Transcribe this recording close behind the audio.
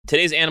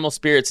Today's Animal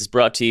Spirits is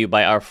brought to you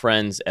by our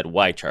friends at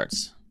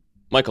YCharts.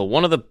 Michael,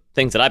 one of the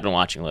things that I've been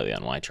watching lately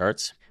on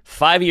YCharts,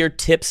 5-year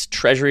TIPS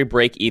Treasury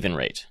break-even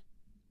rate.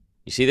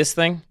 You see this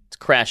thing? It's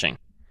crashing.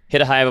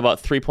 Hit a high of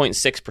about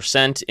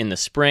 3.6% in the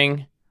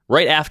spring,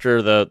 right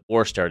after the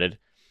war started.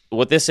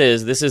 What this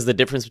is the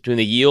difference between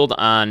the yield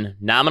on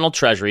nominal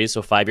treasuries,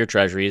 so 5-year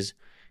treasuries,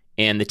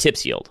 and the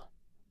TIPS yield.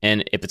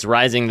 And if it's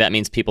rising, that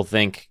means people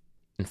think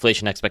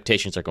inflation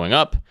expectations are going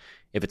up.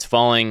 If it's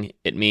falling,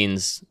 it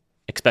means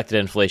expected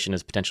inflation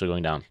is potentially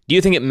going down. Do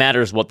you think it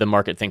matters what the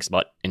market thinks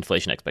about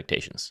inflation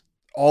expectations?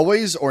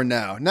 Always or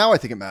now? Now I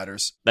think it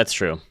matters. That's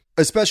true.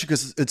 Especially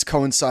because it's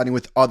coinciding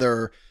with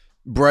other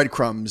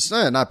signs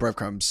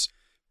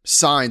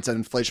that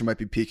inflation might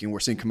be peaking. We're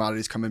seeing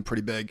commodities come in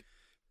pretty big.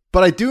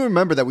 But I do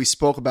remember that we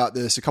spoke about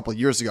this a couple of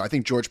years ago. I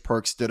think George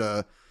Perks did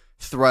a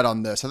thread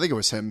on this. I think it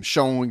was him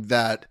showing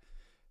that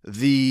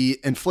the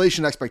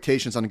inflation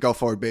expectations on a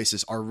go-forward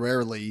basis are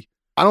rarely,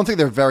 I don't think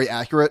they're very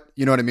accurate.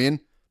 You know what I mean?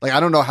 Like, I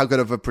don't know how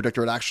good of a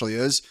predictor it actually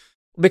is.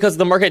 Because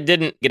the market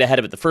didn't get ahead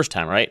of it the first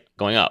time, right?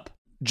 Going up.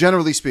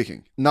 Generally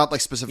speaking, not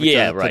like specific to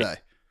today.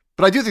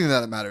 But I do think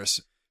that it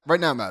matters. Right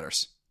now it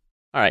matters.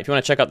 All right, if you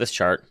want to check out this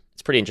chart,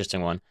 it's a pretty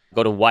interesting one.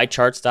 Go to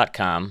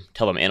ycharts.com,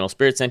 tell them Animal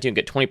Spirits sent you, and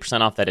get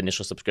 20% off that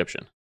initial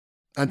subscription.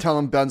 And tell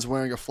them Ben's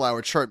wearing a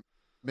flowered shirt.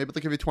 Maybe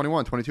they'll give you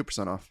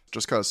 22% off,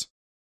 just because.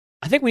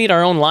 I think we need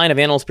our own line of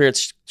Animal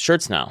Spirits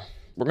shirts now.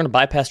 We're going to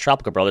bypass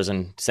Tropical Brothers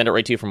and send it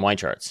right to you from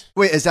YCharts.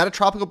 Wait, is that a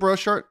Tropical Bro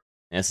shirt?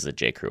 This is a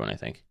J. Crew one, I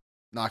think.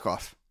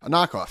 Knockoff. A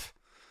knockoff.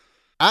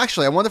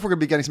 Actually, I wonder if we're going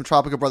to be getting some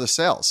Tropical Brothers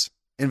sales.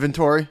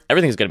 Inventory.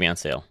 Everything's going to be on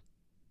sale.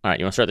 All right,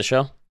 you want to start the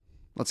show?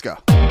 Let's go.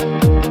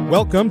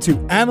 Welcome to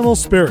Animal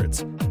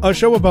Spirits, a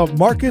show about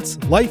markets,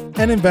 life,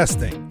 and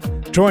investing.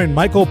 Join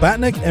Michael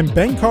Batnick and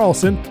Ben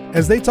Carlson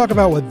as they talk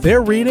about what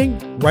they're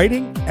reading,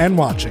 writing, and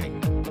watching.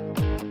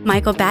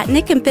 Michael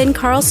Batnick and Ben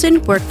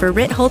Carlson work for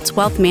Ritholtz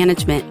Wealth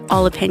Management.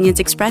 All opinions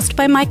expressed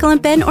by Michael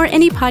and Ben or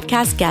any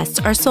podcast guests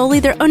are solely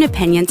their own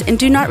opinions and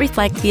do not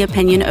reflect the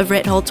opinion of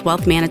Ritholtz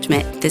Wealth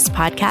Management. This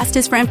podcast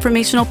is for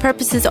informational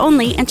purposes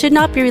only and should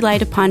not be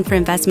relied upon for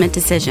investment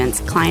decisions.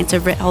 Clients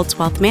of Ritholtz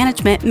Wealth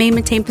Management may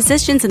maintain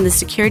positions in the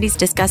securities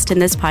discussed in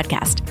this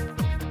podcast.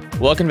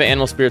 Welcome to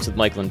Animal Spirits with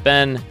Michael and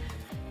Ben.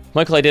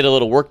 Michael, I did a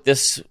little work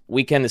this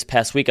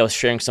past week. I was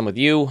sharing some with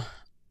you.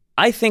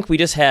 I think we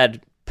just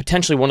had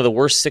potentially one of the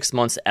worst 6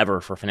 months ever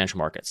for financial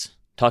markets.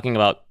 Talking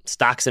about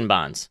stocks and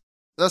bonds.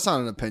 That's not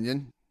an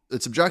opinion.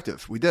 It's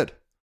objective. We did.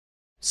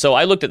 So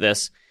I looked at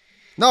this.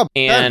 No,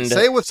 Ben,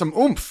 say it with some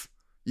oomph.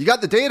 You got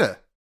the data.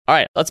 All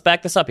right, let's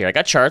back this up here. I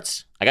got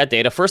charts. I got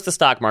data. First, the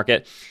stock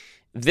market.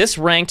 This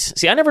ranked...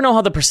 See, I never know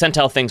how the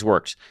percentile things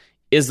worked.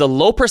 Is the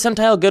low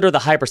percentile good or the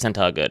high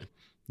percentile good?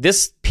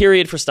 This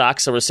period for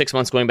stocks over 6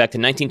 months going back to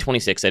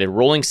 1926, I did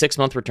rolling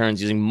 6-month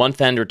returns using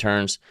month-end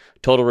returns,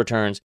 total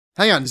returns.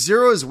 Hang on,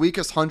 0 is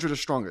weakest, 100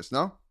 is strongest,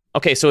 no?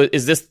 Okay, so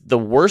is this the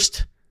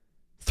worst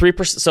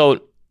 3%?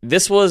 So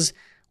this was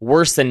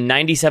worse than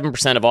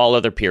 97% of all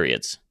other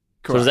periods.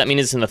 Correct. So does that mean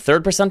it's in the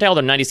 3rd percentile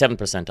or 97th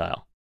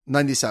percentile?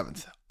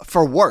 97th.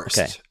 For worst.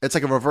 Okay. It's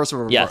like a reverse of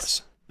a reverse.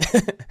 Yes.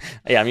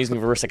 Yeah, I'm using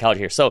reverse psychology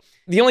here. So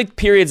the only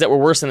periods that were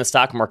worse in the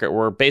stock market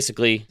were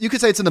basically... You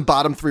could say it's in the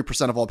bottom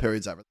 3% of all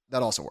periods ever.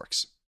 That also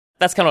works.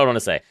 That's kind of what I want to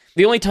say.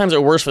 The only times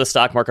that were worse for the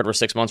stock market over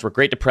 6 months were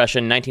Great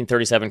Depression,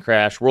 1937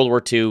 crash, World War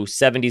II,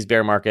 70s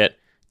bear market,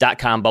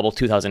 dot-com bubble,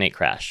 2008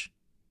 crash.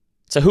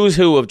 It's a who's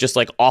who of just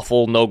like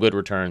awful, no good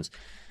returns.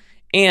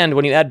 And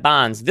when you add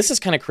bonds, this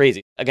is kind of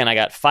crazy. Again, I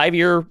got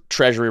 5-year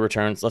treasury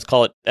returns. Let's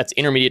call it, that's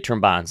intermediate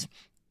term bonds.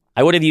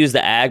 I would have used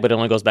the AG, but it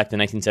only goes back to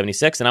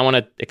 1976, and I want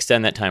to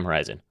extend that time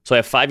horizon. So I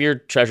have 5-year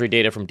treasury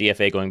data from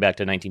DFA going back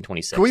to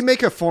 1926. Can we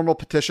make a formal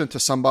petition to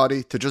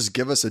somebody to just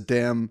give us a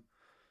damn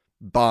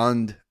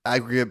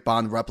aggregate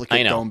bond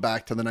replicate going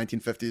back to the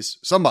 1950s?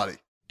 Somebody.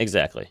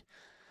 Exactly.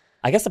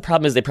 I guess the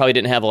problem is they probably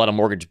didn't have a lot of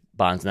mortgage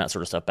bonds and that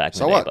sort of stuff back in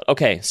the day. What? But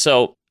okay,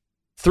 so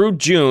through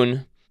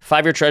June,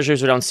 5-year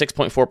treasuries were down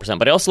 6.4%,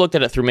 but I also looked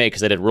at it through May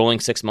because I did rolling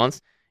 6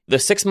 months. The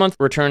 6-month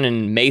return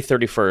in May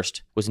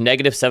 31st was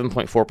negative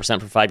 7.4% for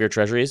 5-year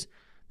treasuries.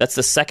 That's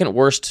the second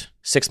worst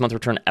 6-month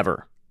return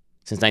ever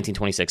since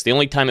 1926. The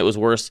only time it was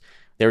worse,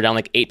 they were down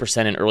like 8%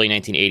 in early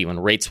 1980 when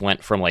rates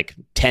went from like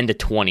 10 to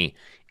 20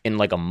 in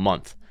like a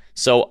month.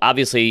 So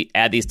obviously,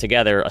 add these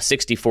together, a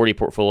 60-40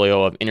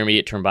 portfolio of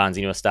intermediate term bonds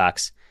and U.S.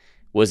 stocks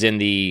was in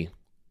the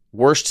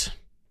worst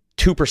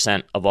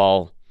 2% of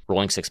all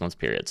rolling 6 months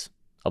periods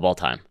of all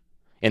time.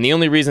 And the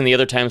only reason the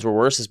other times were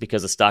worse is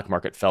because the stock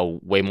market fell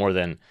way more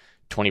than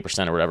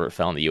 20% or whatever it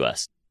fell in the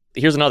U.S.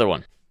 Here's another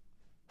one.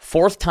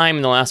 4th time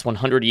in the last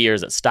 100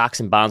 years that stocks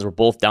and bonds were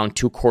both down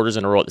 2 quarters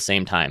in a row at the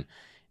same time.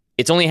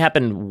 It's only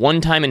happened one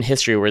time in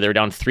history where they were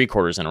down 3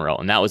 quarters in a row,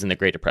 and that was in the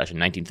Great Depression,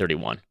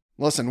 1931.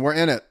 Listen, we're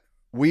in it.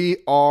 We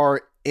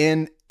are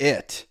in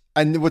it.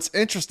 And what's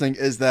interesting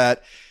is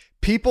that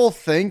people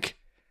think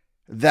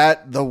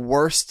that the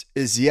worst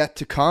is yet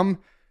to come.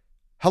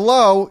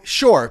 Hello?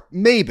 Sure,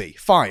 maybe,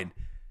 fine.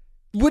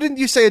 Wouldn't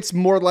you say it's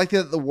more likely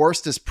that the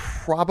worst is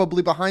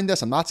probably behind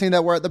us? I'm not saying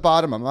that we're at the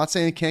bottom. I'm not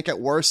saying it can't get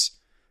worse.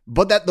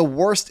 but that the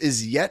worst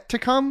is yet to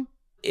come?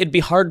 It'd be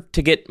hard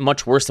to get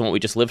much worse than what we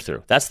just lived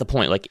through. That's the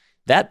point. Like,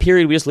 that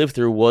period we just lived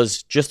through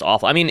was just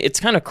awful. I mean, it's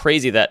kind of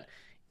crazy that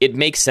it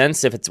makes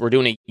sense if we're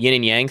doing a yin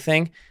and yang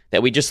thing,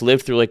 that we just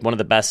lived through like one of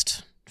the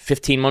best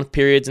 15-month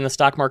periods in the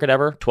stock market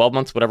ever, 12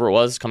 months, whatever it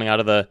was, coming out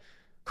of the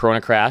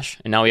Corona crash.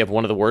 And now we have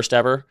one of the worst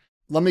ever.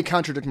 Let me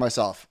contradict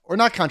myself, or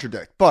not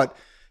contradict, but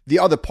the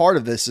other part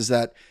of this is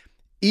that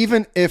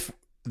even if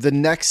the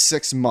next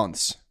 6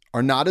 months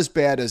are not as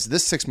bad as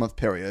this 6-month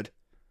period,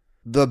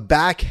 the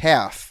back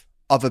half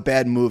of a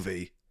bad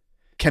movie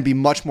can be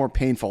much more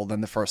painful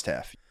than the first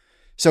half.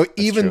 So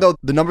even though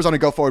the numbers on a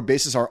go-forward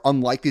basis are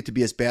unlikely to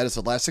be as bad as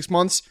the last 6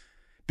 months,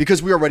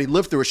 because we already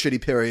lived through a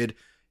shitty period,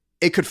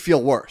 it could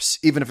feel worse,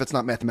 even if it's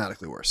not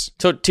mathematically worse.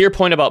 So to your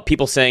point about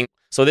people saying,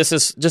 so this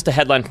is just a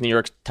headline from the New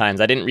York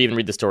Times. I didn't even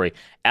read the story.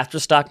 After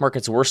stock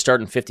market's worst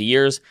start in 50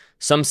 years,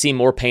 some see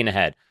more pain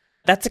ahead.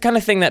 That's the kind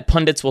of thing that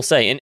pundits will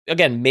say. And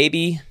again,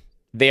 maybe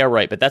they are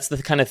right, but that's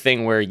the kind of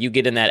thing where you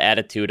get in that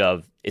attitude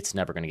of it's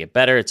never going to get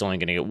better. It's only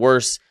going to get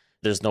worse.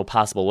 There's no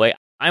possible way.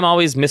 I'm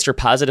always Mr.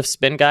 Positive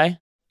Spin guy.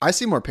 I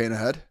see more pain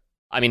ahead.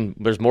 I mean,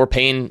 there's more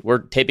pain. We're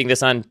taping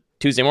this on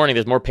Tuesday morning.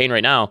 There's more pain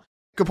right now.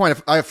 Good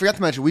point. I forgot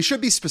to mention, we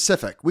should be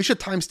specific. We should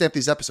timestamp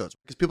these episodes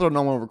because people don't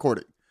know when we're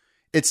recording.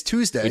 It's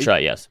Tuesday. We try,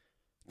 yes.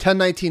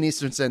 10:19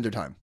 Eastern Standard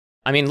Time.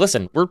 I mean,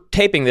 listen, we're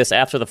taping this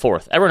after the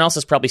 4th. Everyone else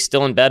is probably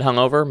still in bed,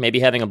 hungover, maybe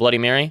having a Bloody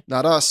Mary.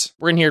 Not us.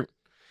 We're in here.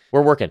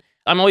 We're working.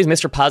 I'm always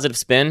Mr. Positive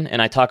Spin,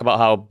 and I talk about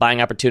how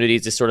buying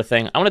opportunities, this sort of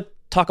thing. I want to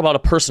talk about a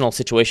personal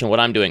situation, what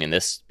I'm doing in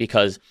this,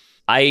 because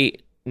I,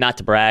 not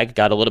to brag,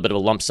 got a little bit of a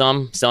lump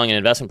sum selling an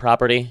investment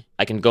property.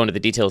 I can go into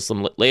the details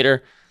some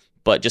later,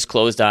 but just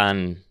closed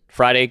on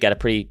Friday, got a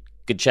pretty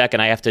good check,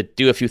 and I have to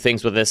do a few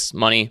things with this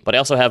money, but I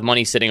also have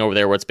money sitting over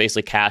there where it's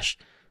basically cash.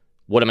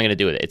 What am I going to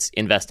do with it? It's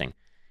investing.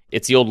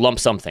 It's the old lump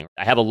sum thing.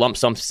 I have a lump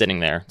sum sitting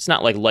there. It's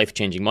not like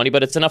life-changing money,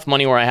 but it's enough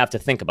money where I have to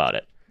think about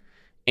it.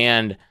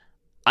 And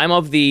I'm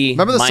of the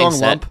Remember the mindset, song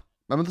Lump?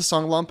 Remember the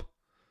song Lump?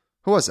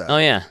 Who was that? Oh,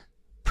 yeah.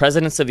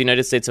 Presidents of the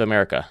United States of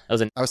America. That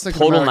was a I was thinking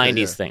total America, 90s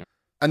yeah. thing.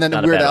 And then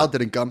Not Weird a bad Al one.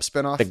 did a Gump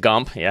spinoff. The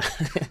Gump, yeah.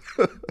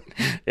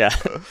 Yeah.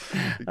 Oh,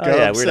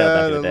 yeah, Weird Al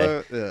back in the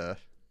day. Yeah.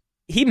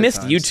 He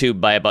missed times. YouTube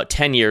by about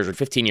 10 years or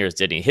 15 years,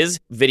 didn't he? His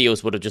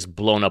videos would have just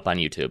blown up on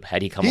YouTube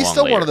had he come He's along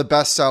still later. one of the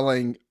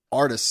best-selling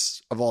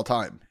artists of all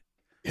time.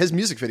 His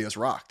music videos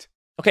rocked.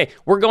 Okay,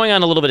 we're going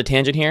on a little bit of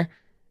tangent here.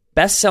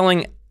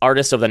 Best-selling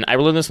artist of the... I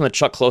learned this from the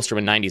Chuck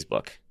Klosterman 90s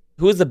book.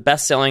 Who is the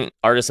best-selling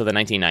artist of the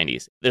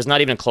 1990s? There's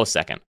not even a close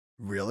second.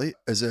 Really?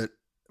 Is it?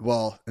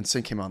 Well,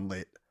 NSYNC came on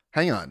late.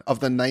 Hang on. Of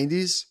the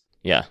 90s?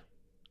 Yeah.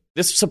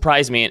 This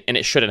surprised me, and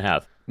it shouldn't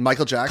have.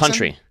 Michael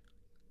Jackson?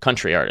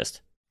 Country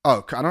artist.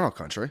 Oh, I don't know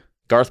country.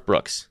 Garth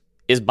Brooks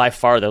is by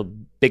far the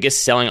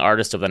biggest selling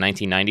artist of the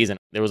 1990s, and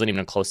there wasn't even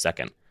a close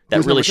second. That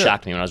Who's really number two?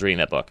 shocked me when I was reading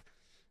that book.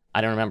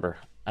 I don't remember.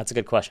 That's a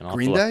good question. I'll have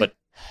Green to look, Day? but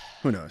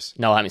Who knows?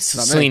 no, I mean Not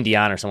Celine me.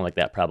 Dion or something like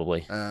that,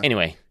 probably.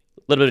 Anyway,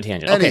 a little bit of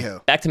tangent. Okay,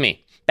 Anywho. back to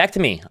me.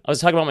 I was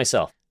talking about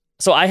myself.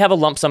 So I have a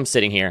lump sum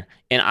sitting here,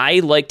 and I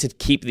like to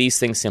keep these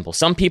things simple.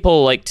 Some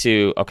people like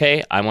to,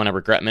 okay, I want to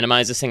regret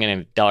minimize this thing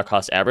and a dollar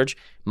cost average.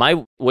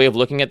 My way of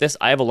looking at this,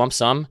 I have a lump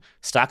sum.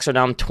 Stocks are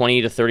down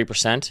 20 to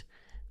 30%.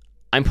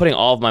 I'm putting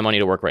all of my money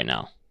to work right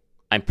now.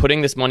 I'm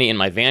putting this money in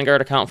my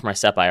Vanguard account for my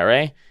SEP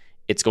IRA.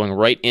 It's going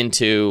right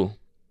into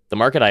the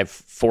market. I have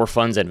 4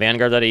 funds at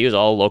Vanguard that I use,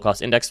 all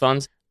low-cost index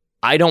funds.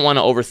 I don't want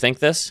to overthink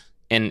this,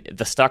 and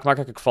the stock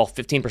market could fall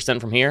 15%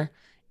 from here,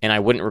 and I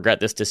wouldn't regret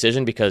this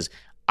decision because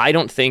I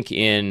don't think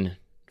in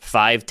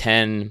 5,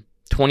 10,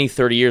 20,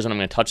 30 years when I'm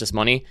going to touch this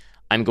money,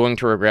 I'm going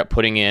to regret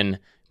putting in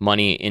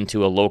money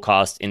into a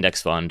low-cost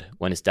index fund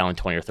when it's down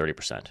 20 or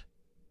 30%.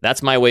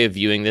 That's my way of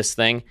viewing this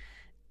thing,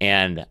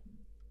 and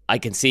I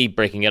can see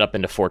breaking it up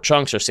into 4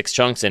 chunks or 6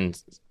 chunks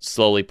and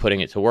slowly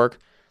putting it to work.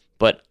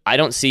 But I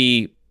don't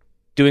see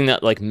doing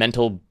that like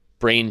mental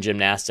brain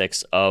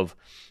gymnastics of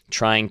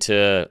trying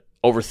to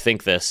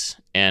overthink this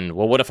and,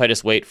 well, what if I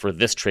just wait for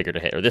this trigger to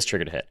hit or this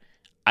trigger to hit?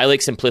 I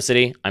like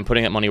simplicity. I'm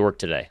putting that money to work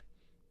today.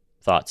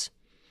 Thoughts?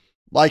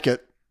 Like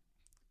it.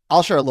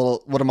 I'll share a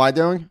little. What am I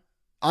doing?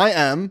 I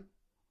am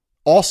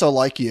also,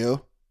 like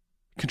you,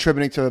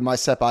 contributing to my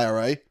SEP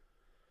IRA.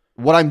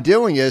 What I'm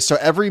doing is, so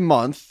every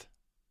month,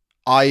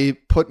 I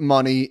put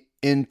money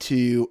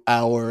into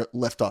our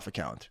Liftoff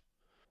account.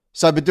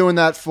 So I've been doing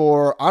that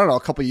for, I don't know,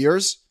 a couple of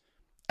years.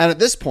 And at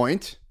this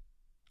point,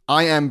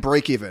 I am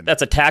break even.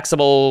 That's a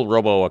taxable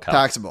robo account.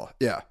 Taxable,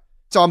 yeah.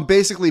 So I'm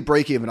basically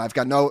break even. I've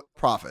got no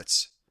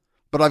profits,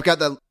 but I've got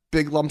that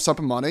big lump sum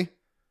of money.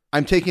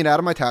 I'm taking it out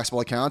of my taxable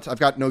account. I've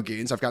got no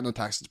gains. I've got no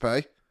taxes to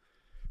pay.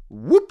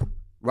 Whoop,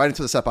 right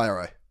into the SEP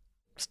IRA.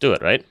 Let's do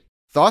it, right?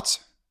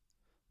 Thoughts?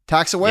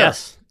 Tax aware.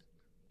 Yes.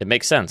 It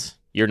makes sense.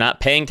 You're not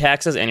paying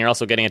taxes, and you're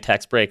also getting a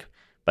tax break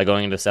by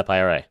going into SEP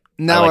IRA.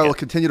 Now like I will it.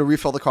 continue to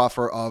refill the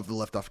coffer of the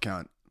Liftoff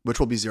account, which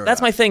will be zero.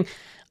 That's my thing.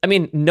 I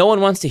mean, no one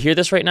wants to hear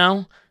this right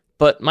now,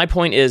 but my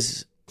point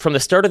is, from the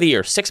start of the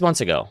year, 6 months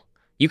ago,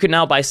 you can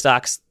now buy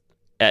stocks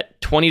at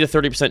 20 to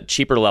 30%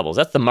 cheaper levels.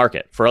 That's the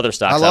market. For other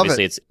stocks, I love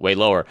obviously, it. it's way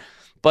lower.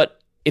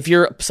 But if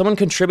you're someone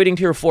contributing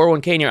to your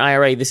 401k and your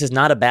IRA, this is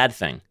not a bad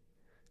thing.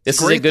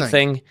 This is a good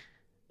thing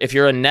if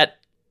you're a net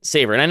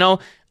saver. And I know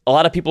a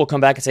lot of people will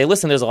come back and say,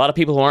 listen, there's a lot of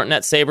people who aren't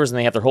net savers and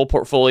they have their whole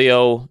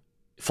portfolio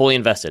fully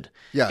invested.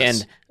 Yes.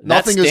 And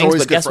nothing is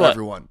always good for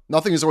everyone.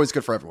 Nothing is always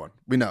good for everyone.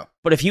 We know.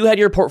 But if you had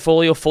your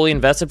portfolio fully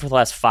invested for the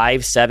last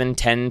 5, 7,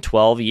 10,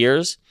 12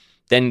 years,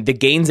 then the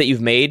gains that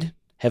you've made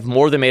have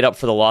more than made up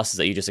for the losses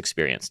that you just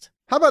experienced.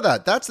 How about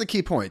that? That's the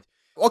key point.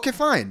 Okay,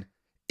 fine.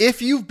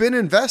 If you've been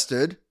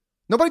invested,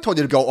 nobody told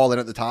you to go all in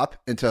at the top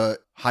into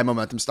high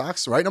momentum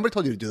stocks, right? Nobody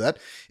told you to do that.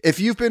 If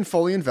you've been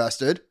fully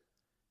invested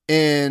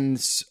in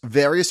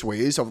various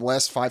ways over the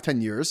last 5,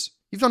 10 years,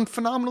 you've done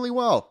phenomenally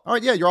well. All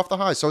right, yeah, you're off the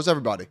high. So is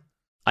everybody.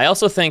 I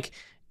also think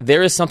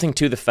there is something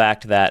to the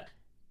fact that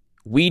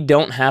we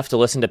don't have to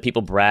listen to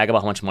people brag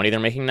about how much money they're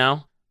making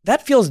now.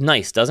 That feels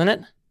nice, doesn't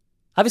it?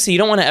 Obviously, you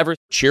don't want to ever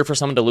cheer for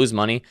someone to lose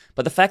money,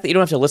 but the fact that you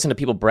don't have to listen to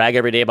people brag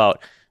every day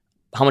about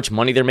how much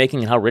money they're making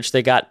and how rich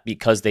they got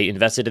because they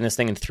invested in this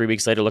thing and 3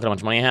 weeks later, look at how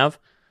much money I have.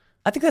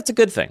 I think that's a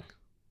good thing.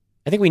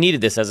 I think we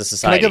needed this as a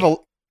society. Can I give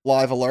a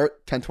live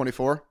alert?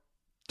 10/24,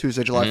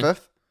 Tuesday, July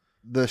 5th.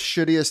 The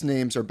shittiest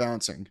names are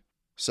bouncing.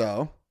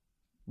 So,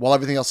 while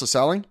everything else is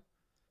selling,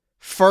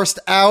 first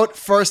out,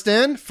 first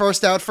in,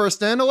 first out,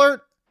 first in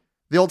alert.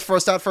 The old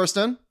first out, first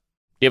in. Do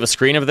you have a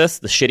screen of this?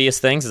 The shittiest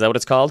things? Is that what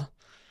it's called?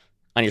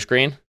 On your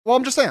screen? Well,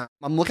 I'm just saying.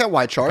 I'm looking at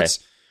Y charts.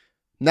 Okay.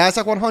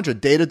 NASDAQ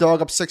 100,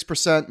 Datadog up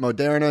 6%,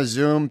 Moderna,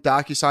 Zoom,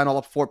 DocuSign all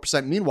up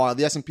 4%. Meanwhile,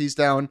 the S&P's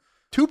down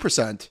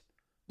 2%.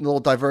 A little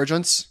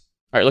divergence.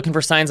 All right, looking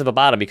for signs of a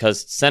bottom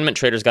because Sentiment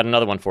Trader's got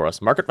another one for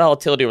us. Market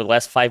volatility over the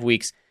last 5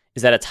 weeks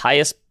is at its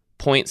highest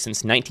point since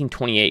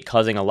 1928,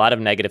 causing a lot of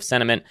negative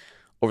sentiment.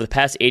 Over the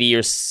past 80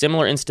 years,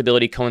 similar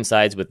instability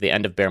coincides with the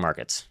end of bear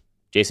markets.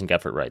 Jason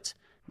Geffert writes.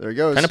 There he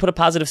goes. Trying to put a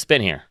positive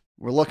spin here.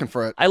 We're looking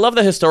for it. I love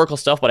the historical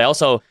stuff, but I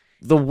also,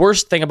 the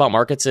worst thing about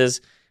markets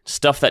is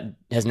stuff that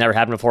has never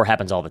happened before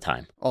happens all the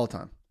time. All the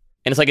time.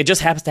 And it's like it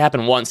just happens to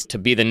happen once to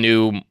be the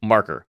new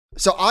marker.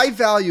 So I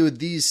value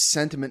these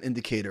sentiment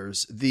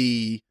indicators,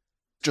 the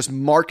just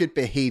market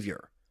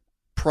behavior,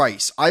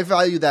 price. I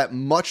value that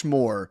much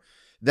more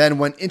than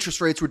when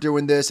interest rates were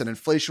doing this and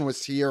inflation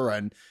was here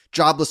and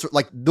jobless.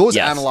 Like those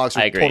analogs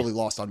are totally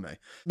lost on me.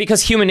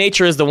 Because human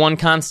nature is the one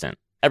constant.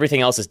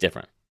 Everything else is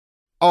different.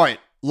 All right.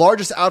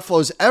 Largest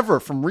outflows ever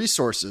from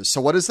resources.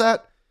 So what is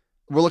that?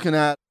 We're looking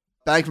at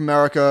Bank of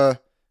America.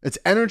 It's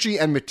energy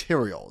and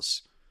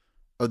materials.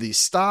 Are these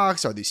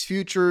stocks? Are these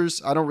futures?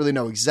 I don't really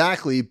know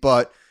exactly,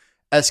 but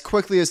as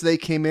quickly as they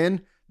came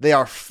in, they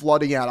are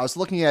flooding out. I was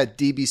looking at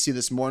DBC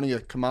this morning,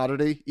 a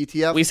commodity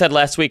ETF. We said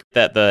last week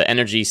that the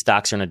energy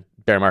stocks are in a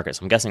bear market,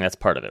 so I'm guessing that's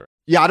part of it.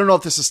 Yeah, I don't know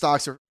if this is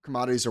stocks or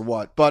commodities or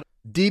what, but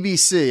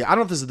DBC, I don't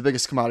know if this is the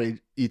biggest commodity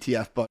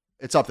ETF, but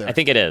it's up there. I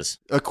think it is.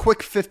 A quick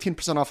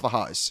 15% off the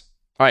highs.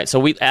 All right, so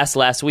we asked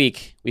last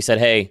week, we said,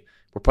 hey,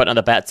 we're putting on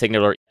the bat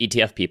signal or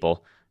ETF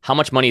people. How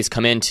much money has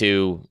come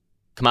into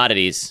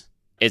commodities?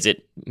 Is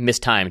it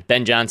mistimed?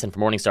 Ben Johnson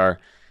from Morningstar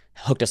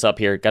hooked us up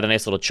here, got a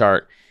nice little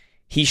chart.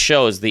 He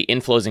shows the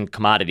inflows in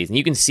commodities. And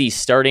you can see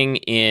starting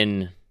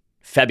in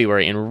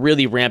February and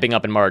really ramping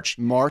up in March.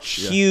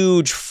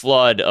 Huge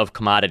flood of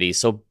commodities.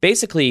 So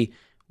basically,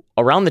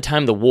 around the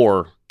time the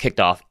war kicked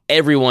off,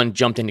 everyone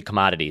jumped into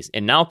commodities.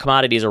 And now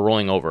commodities are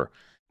rolling over.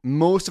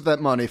 Most of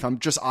that money, if I'm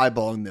just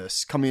eyeballing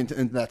this, coming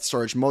into that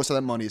surge, most of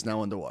that money is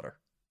now underwater.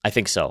 I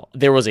think so.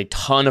 There was a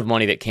ton of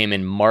money that came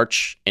in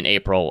March and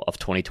April of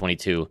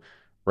 2022,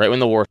 right when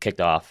the war kicked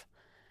off.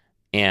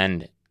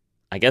 And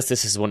I guess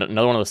this is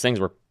another one of those things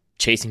where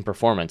chasing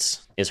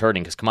performance is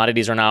hurting because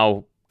commodities are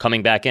now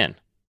coming back in.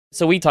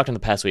 So we talked in the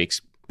past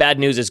weeks, bad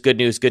news is good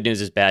news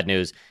is bad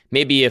news.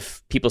 Maybe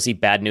if people see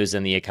bad news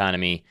in the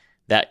economy,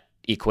 that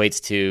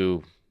equates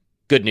to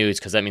good news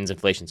because that means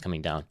inflation's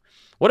coming down.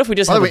 What if we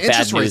just have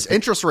bad news?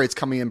 Interest rates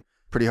coming in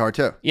pretty hard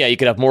too. Yeah, you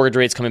could have mortgage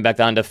rates coming back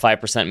down to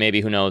 5%,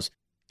 maybe, who knows.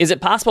 Is it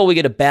possible we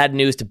get a bad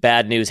news to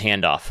bad news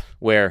handoff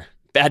where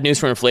bad news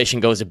for inflation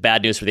goes to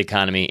bad news for the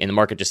economy and the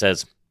market just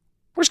says,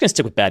 we're just going to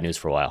stick with bad news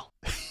for a while?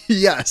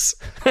 Yes.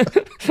 Yes.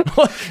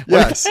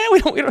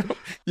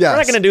 We're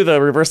not going to do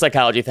the reverse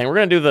psychology thing. We're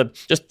going to do the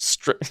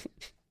just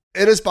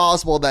It is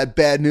possible that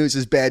bad news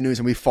is bad news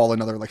and we fall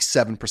another like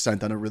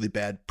 7% on a really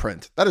bad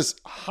print. That is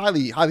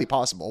highly, highly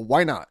possible.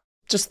 Why not?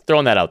 Just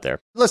throwing that out there.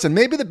 Listen,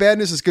 maybe the bad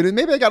news is good.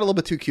 Maybe I got a little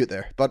bit too cute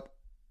there, but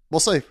we'll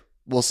see.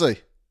 We'll see.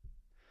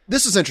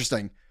 This is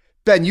interesting.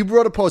 Ben, you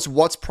wrote a post,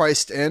 what's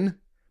priced in?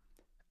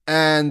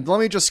 And let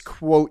me just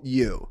quote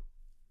you.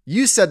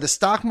 You said the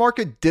stock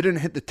market didn't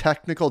hit the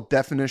technical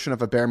definition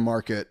of a bear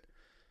market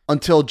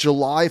until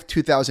July of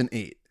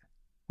 2008,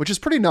 which is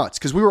pretty nuts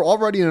because we were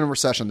already in a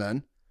recession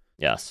then.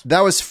 Yes.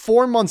 That was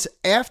 4 months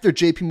after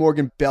JP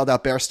Morgan bailed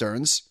out Bear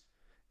Stearns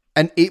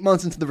and 8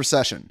 months into the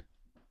recession.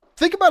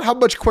 Think about how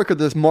much quicker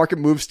this market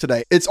moves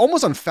today. It's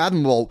almost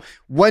unfathomable.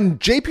 When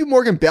JP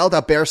Morgan bailed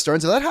out Bear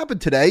Stearns, if that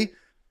happened today,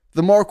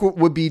 the market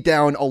would be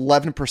down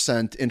 11%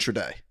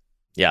 intraday.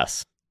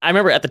 Yes. I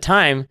remember at the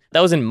time,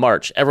 that was in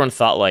March. Everyone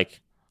thought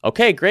like,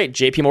 okay, great.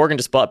 JP Morgan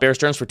just bought Bear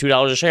Stearns for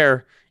 $2 a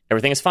share.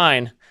 Everything is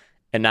fine.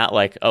 and not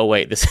like, oh,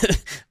 wait,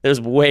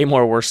 there's way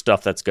more worse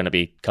stuff that's going to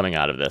be coming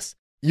out of this.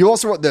 You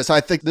also wrote this.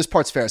 I think this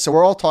part's fair. So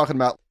we're all talking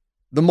about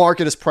the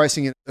market is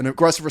pricing in an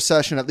aggressive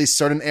recession. At least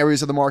certain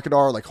areas of the market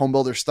are, like home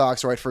builder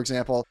stocks, right? For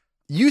example,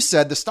 you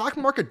said the stock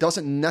market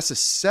doesn't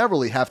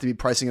necessarily have to be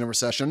pricing in a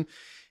recession.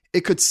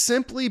 It could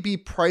simply be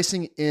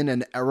pricing in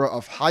an era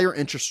of higher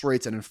interest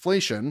rates and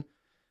inflation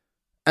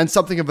and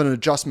something of an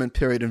adjustment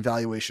period in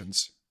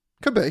valuations.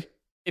 Could be.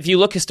 If you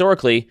look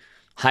historically,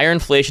 higher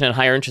inflation and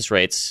higher interest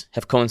rates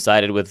have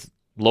coincided with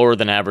lower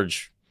than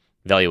average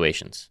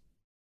valuations.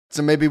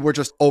 So maybe we're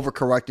just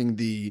overcorrecting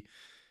the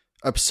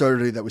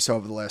absurdity that we saw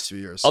over the last few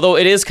years. Although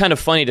it is kind of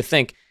funny to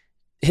think,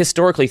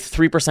 historically,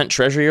 3%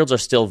 treasury yields are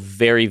still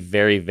very,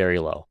 very, very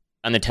low.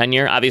 On the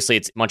 10-year, obviously,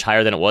 it's much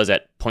higher than it was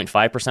at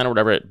 0.5% or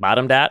whatever it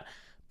bottomed at.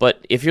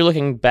 But if you're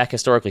looking back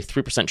historically,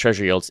 3%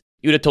 treasury yields,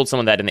 you would have told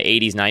someone that in the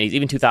 80s, 90s,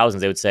 even 2000s,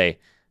 they would say,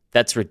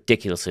 that's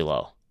ridiculously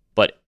low.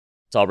 But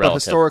it's all relative.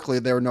 But historically,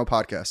 there were no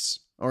podcasts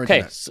or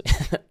internet. Okay, so,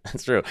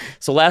 that's true.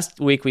 So last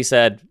week we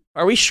said,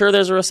 are we sure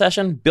there's a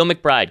recession? Bill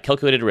McBride,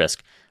 Calculated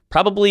Risk.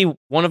 Probably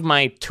one of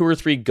my 2 or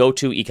 3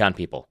 go-to econ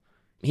people.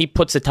 He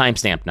puts a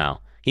timestamp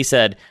now. He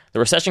said, the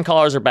recession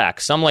callers are back.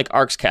 Some like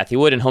ARK's Cathie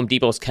Wood and Home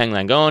Depot's Ken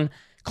Langone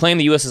claim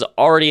the U.S. is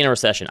already in a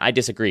recession. I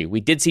disagree.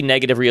 We did see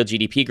negative real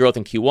GDP growth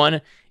in Q1,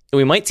 and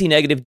we might see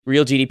negative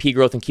real GDP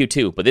growth in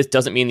Q2, but this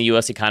doesn't mean the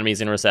U.S. economy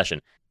is in a recession.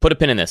 Put a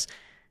pin in this.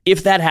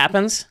 If that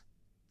happens,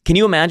 can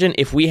you imagine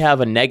if we have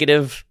a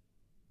negative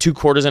 2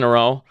 quarters in a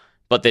row,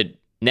 but the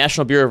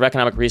National Bureau of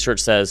Economic Research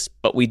says,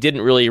 but we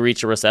didn't really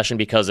reach a recession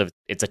because of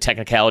it's a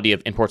technicality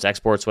of imports,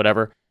 exports,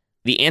 whatever.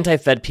 The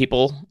anti-Fed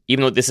people,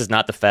 even though this is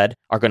not the Fed,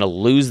 are going to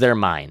lose their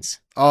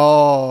minds.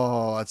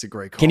 Oh, that's a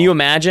great call. Can you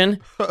imagine?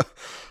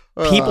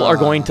 People are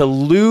going to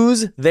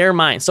lose their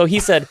minds. So he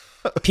said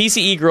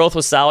PCE growth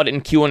was solid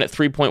in Q1 at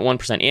 3.1%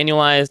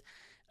 annualized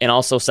and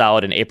also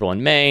solid in April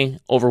and May.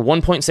 Over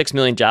 1.6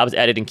 million jobs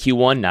added in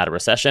Q1, not a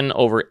recession.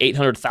 Over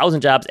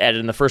 800,000 jobs added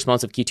in the first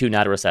months of Q2,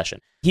 not a recession.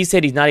 He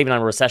said he's not even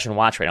on a recession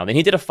watch right now. Then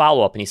he did a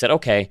follow-up and he said,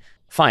 okay,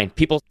 fine.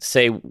 People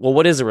say, well,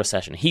 what is a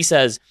recession? He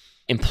says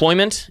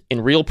employment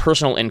and real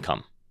personal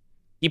income.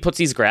 He puts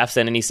these graphs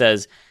in and he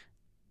says,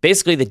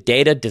 basically the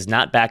data does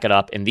not back it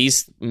up and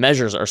these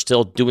measures are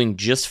still doing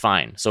just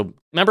fine. So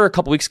remember a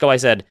couple weeks ago I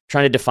said,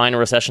 trying to define a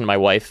recession to my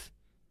wife,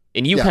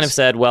 and you kind of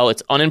said, well,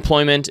 it's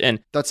unemployment and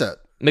that's it.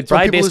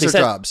 McBride basically said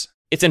jobs.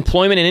 It's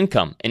employment and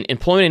income, and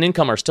employment and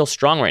income are still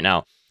strong right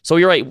now. So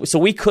you're right. So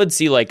we could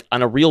see, like,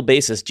 on a real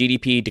basis,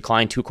 GDP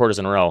decline 2 quarters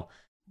in a row.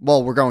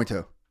 Well, we're going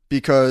to,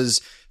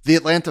 because the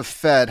Atlanta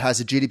Fed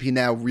has a GDP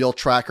Now real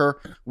tracker,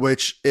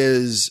 which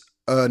is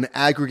an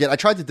aggregate. I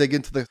tried to dig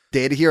into the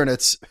data here, and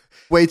it's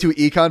way too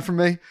econ for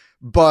me,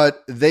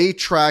 but they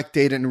track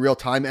data in real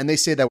time, and they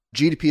say that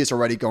GDP is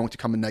already going to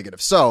come in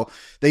negative. So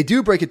they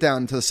do break it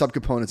down into the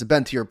subcomponents. And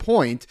Ben, to your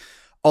point,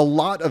 a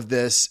lot of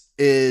this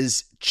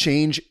is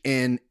change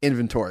in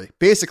inventory.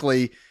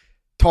 Basically,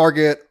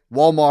 Target,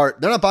 Walmart,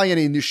 they're not buying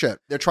any new shit.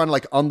 They're trying to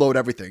like unload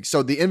everything.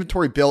 So the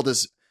inventory build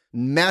is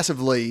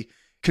massively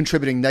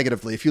contributing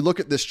negatively. If you look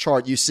at this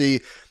chart, you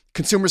see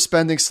consumer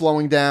spending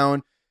slowing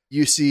down.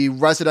 You see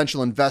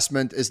residential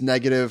investment is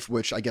negative,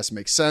 which I guess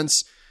makes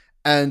sense.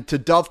 And to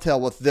dovetail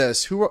with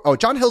this,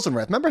 John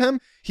Hilsenrath, remember him?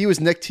 He was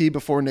Nick T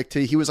before Nick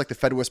T. He was like the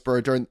Fed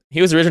whisperer during...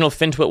 He was the original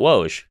FinTwit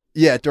Woj.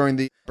 Yeah, during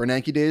the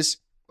Bernanke days.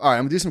 All right,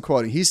 I'm going to do some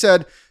quoting. He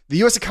said, the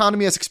U.S.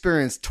 economy has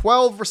experienced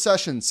 12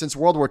 recessions since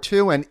World War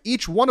II, and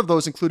each one of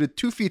those included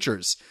 2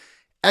 features.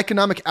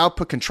 Economic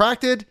output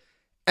contracted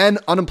and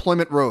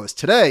unemployment rose.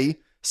 Today,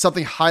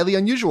 something highly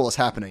unusual is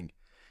happening.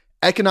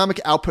 Economic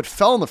output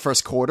fell in the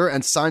first quarter,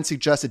 and signs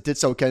suggest it did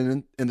so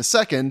again in the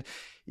second.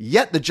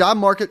 Yet the job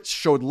market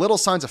showed little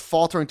signs of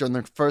faltering during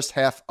the first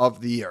half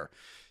of the year.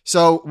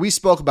 So we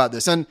spoke about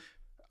this, and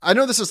I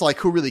know this is like,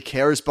 who really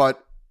cares,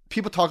 but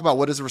people talk about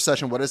what is a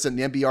recession, what is it, and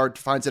the NBR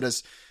defines it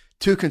as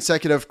 2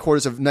 consecutive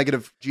quarters of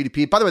negative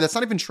GDP. By the way, that's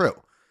not even true.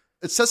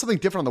 It says something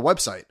different on the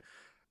website.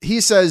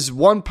 He says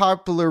one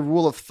popular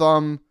rule of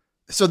thumb.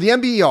 So the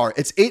NBER,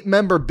 its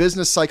 8-member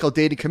business cycle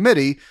data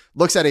committee,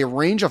 looks at a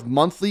range of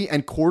monthly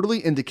and quarterly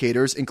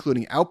indicators,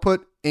 including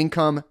output,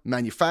 income,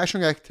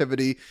 manufacturing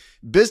activity,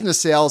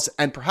 business sales,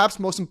 and perhaps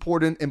most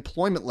important,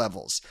 employment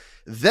levels.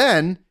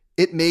 Then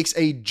it makes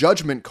a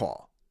judgment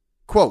call.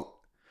 Quote,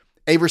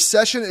 a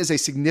recession is a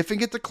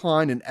significant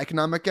decline in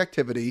economic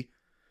activity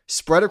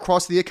spread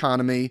across the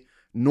economy,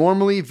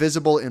 normally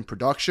visible in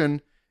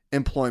production,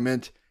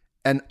 employment,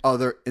 and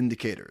other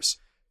indicators.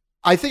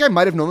 I think I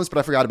might have known this, but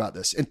I forgot about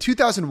this. In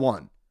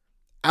 2001,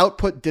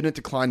 output didn't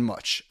decline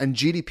much, and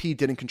GDP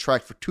didn't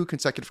contract for 2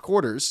 consecutive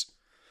quarters,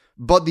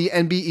 but the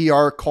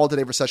NBER called it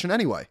a recession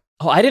anyway.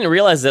 Oh, I didn't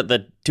realize that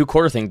the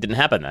 2-quarter thing didn't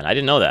happen then. I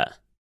didn't know that.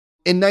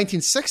 In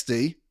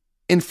 1960,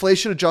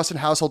 inflation-adjusted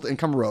household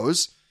income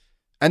rose,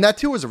 and that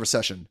too was a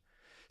recession.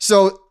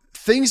 So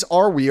things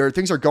are weird.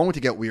 Things are going to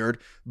get weird.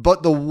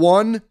 But the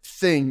one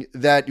thing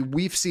that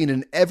we've seen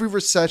in every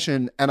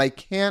recession, and I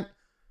don't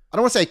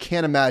want to say I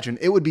can't imagine,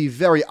 it would be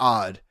very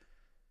odd,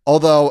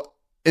 although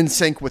in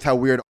sync with how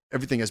weird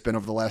everything has been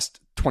over the last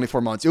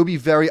 24 months, it would be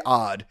very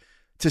odd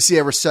to see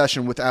a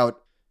recession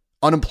without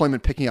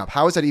unemployment picking up.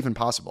 How is that even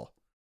possible?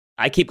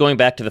 I keep going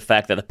back to the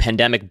fact that the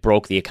pandemic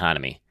broke the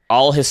economy.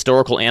 All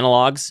historical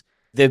analogs,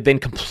 they've been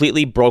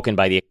completely broken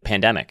by the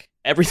pandemic.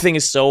 Everything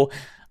is so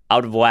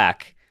out of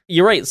whack.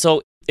 You're right.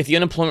 So if the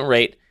unemployment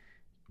rate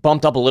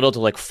bumped up a little to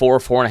like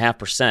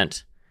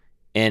 4.5%,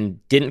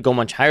 and didn't go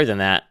much higher than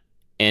that,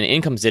 and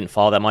incomes didn't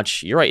fall that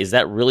much, you're right. Is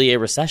that really a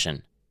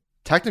recession?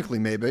 Technically,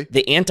 maybe.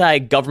 The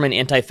anti-government,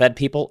 anti-Fed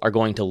people are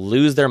going to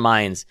lose their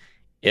minds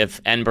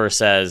if Enber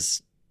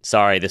says,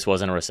 sorry, this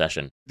wasn't a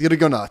recession. They're going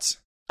to go nuts.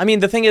 I mean,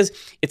 the thing is,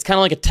 it's kind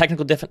of like a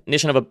technical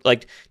definition of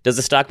does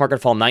the stock market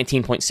fall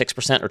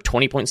 19.6% or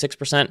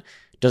 20.6%?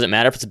 Doesn't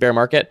matter if it's a bear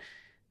market.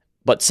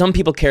 But some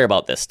people care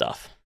about this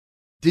stuff.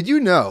 Did you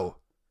know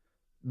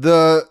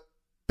the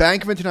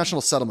Bank of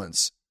International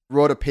Settlements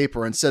wrote a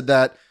paper and said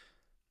that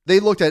they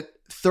looked at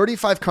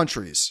 35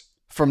 countries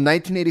from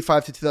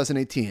 1985 to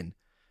 2018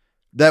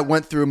 that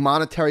went through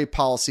monetary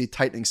policy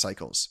tightening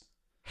cycles.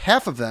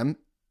 Half of them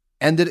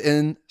ended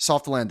in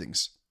soft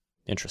landings.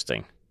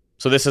 Interesting.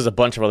 So this is a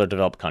bunch of other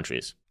developed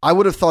countries. I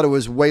would have thought it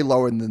was way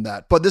lower than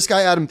that. But this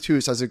guy, Adam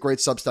Tooze, has a great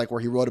Substack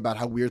where he wrote about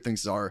how weird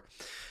things are.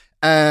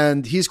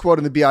 And he's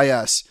quoting the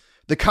BIS.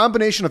 The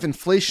combination of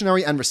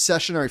inflationary and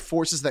recessionary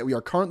forces that we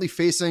are currently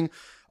facing,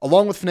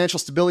 along with financial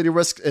stability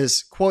risk,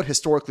 is, quote,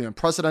 historically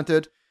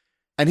unprecedented.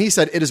 And he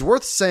said, it is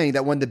worth saying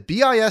that when the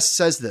BIS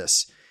says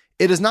this,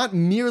 it is not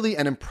merely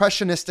an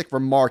impressionistic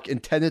remark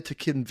intended to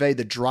convey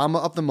the drama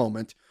of the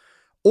moment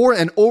or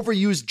an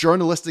overused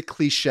journalistic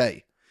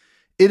cliche.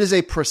 It is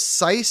a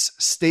precise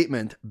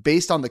statement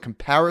based on the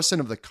comparison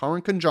of the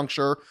current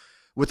conjuncture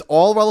with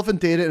all relevant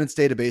data in its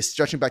database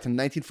stretching back to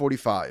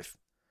 1945.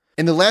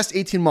 In the last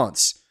 18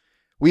 months,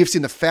 we have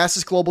seen the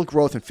fastest global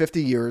growth in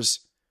 50 years,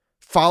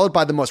 followed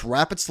by the most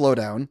rapid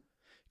slowdown,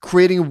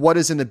 creating what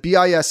is in the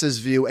BIS's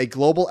view a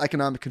global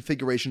economic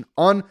configuration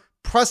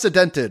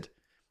unprecedented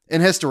in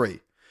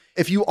history.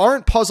 If you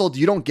aren't puzzled,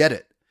 you don't get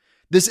it.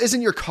 This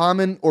isn't your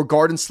common or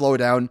garden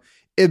slowdown.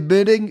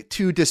 Admitting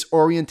to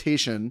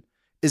disorientation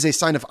is a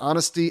sign of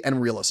honesty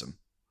and realism.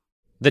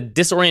 The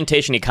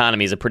disorientation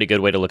economy is a pretty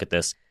good way to look at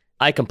this.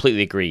 I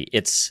completely agree.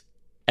 It's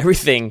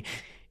everything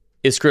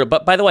is screwed up.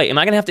 But by the way, am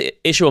I going to have to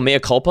issue a mea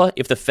culpa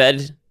if the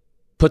Fed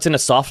puts in a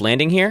soft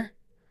landing here?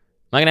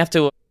 Am I going to have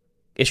to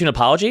issue an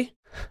apology?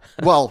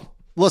 Well,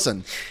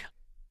 listen,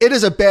 it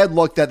is a bad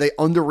look that they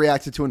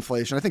underreacted to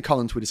inflation. I think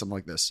Cullen tweeted something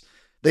like this.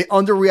 They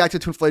underreacted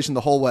to inflation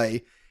the whole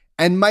way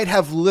and might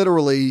have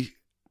literally,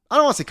 I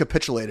don't want to say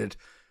capitulated,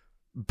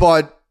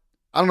 but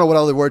I don't know what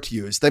other word to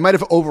use. They might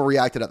have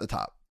overreacted at the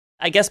top.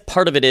 I guess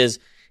part of it is,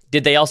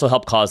 did they also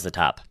help cause the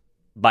top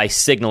by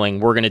signaling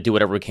we're going to do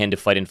whatever we can to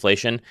fight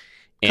inflation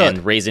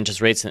and raise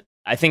interest rates?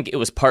 I think it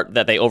was part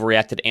that they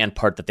overreacted and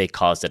part that they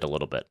caused it a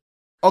little bit.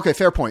 Okay,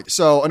 fair point.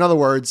 So in other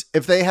words,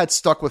 if they had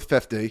stuck with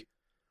 50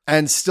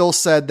 and still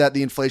said that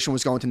the inflation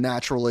was going to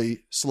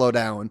naturally slow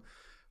down,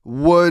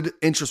 would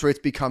interest rates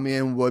be coming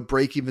in? Would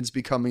break-evens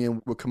be coming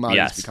in? Would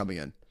commodities be coming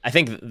in? I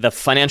think the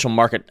financial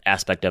market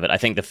aspect of it, I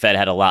think the Fed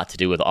had a lot to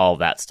do with all of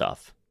that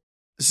stuff.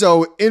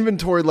 So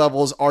inventory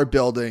levels are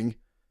building.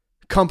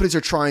 Companies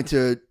are trying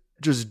to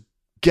just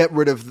get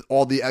rid of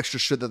all the extra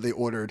shit that they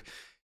ordered.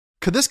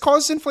 Could this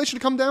cause inflation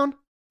to come down?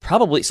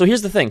 Probably. So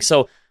here's the thing.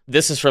 So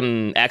this is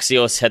from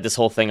Axios, had this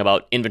whole thing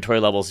about inventory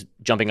levels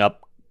jumping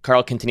up.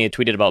 Carl Quintanilla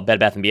tweeted about Bed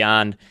Bath &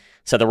 Beyond,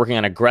 said they're working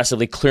on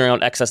aggressively clearing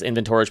out excess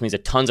inventory, which means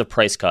that tons of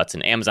price cuts,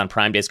 and Amazon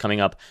Prime Day is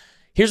coming up.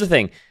 Here's the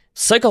thing.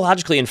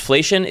 Psychologically,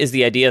 inflation is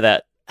the idea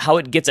that how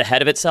it gets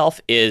ahead of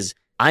itself is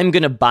I'm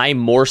going to buy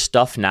more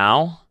stuff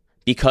now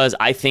because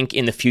I think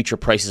in the future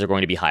prices are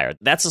going to be higher.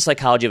 That's the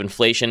psychology of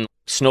inflation,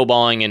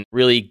 snowballing and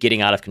really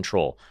getting out of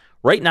control.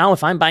 Right now,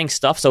 if I'm buying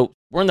stuff, so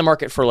we're in the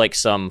market for like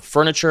some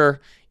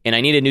furniture and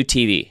I need a new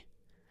TV.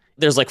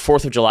 There's like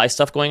 4th of July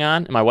stuff going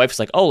on. And my wife's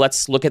like, oh,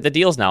 let's look at the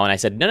deals now. And I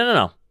said,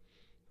 no.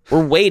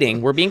 We're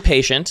waiting. We're being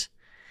patient.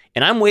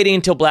 And I'm waiting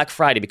until Black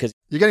Friday because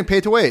you're getting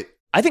paid to wait.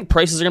 I think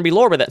prices are going to be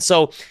lower by that.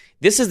 So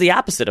this is the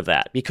opposite of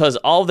that because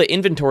all the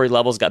inventory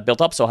levels got built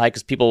up so high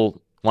because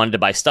people wanted to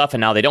buy stuff and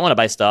now they don't want to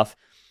buy stuff.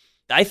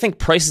 I think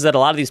prices at a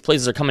lot of these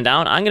places are coming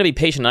down. I'm going to be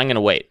patient and I'm going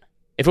to wait.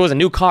 If it was a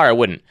new car, I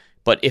wouldn't.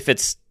 But if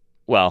it's,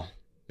 well,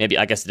 maybe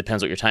I guess it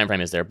depends what your time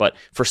frame is there. But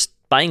for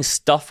buying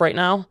stuff right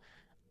now,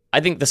 I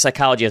think the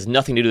psychology has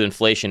nothing to do with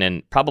inflation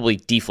and probably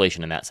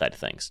deflation in that side of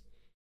things.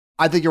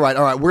 I think you're right.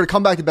 All right, we're going to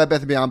come back to Bed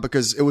Bath & Beyond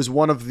because it was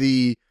one of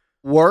the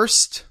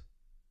worst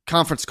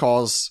conference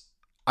calls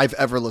I've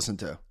ever listened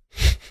to.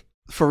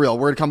 For real.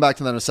 We're going to come back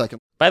to that in a second.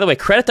 By the way,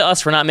 credit to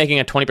us for not making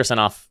a 20%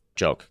 off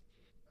joke.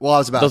 Well, I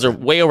was about Those are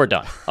way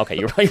overdone. Okay,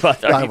 you're right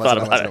about that. You thought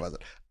about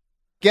it.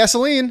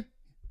 Gasoline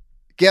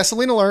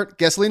alert.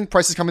 Gasoline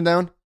prices coming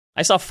down.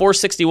 I saw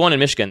 461 in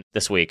Michigan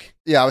this week.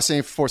 Yeah, I was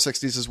saying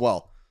 460s as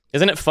well.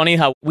 Isn't it funny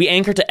how we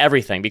anchor to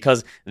everything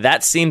because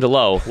that seemed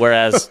low,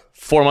 whereas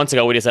 4 months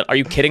ago we just said, are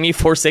you kidding me,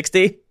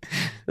 460? This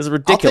is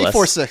ridiculous. I'll take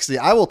 460.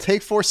 I will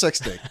take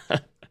 460.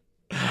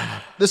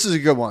 This is a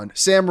good one.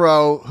 Sam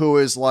Rowe, who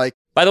is like...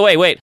 By the way,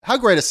 wait. How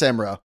great is Sam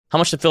Rowe? How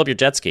much to fill up your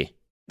jet ski?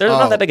 They're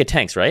not that big of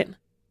tanks, right?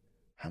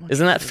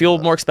 Isn't that fuel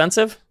more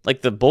expensive?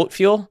 Like the boat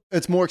fuel?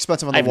 It's more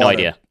expensive on the I have water. no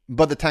idea.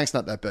 But the tank's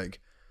not that big.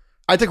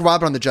 I took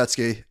Robin on the jet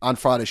ski on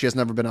Friday. She has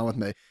never been on with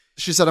me.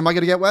 She said, am I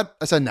going to get wet?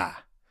 I said, nah.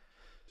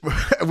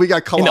 We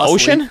got In the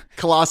ocean?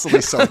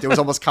 Colossally soaked. It was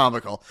almost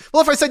comical.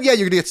 Well, if I said, yeah,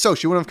 you're going to get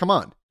soaked, she wouldn't have come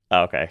on.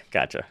 Oh, okay.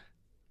 Gotcha.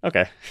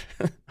 Okay.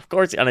 Of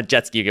course, on a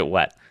jet ski, you get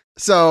wet.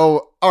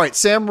 So, all right,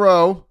 Sam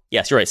Rowe.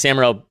 Yes, you're right. Sam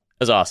Rowe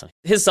is awesome.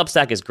 His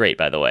Substack is great,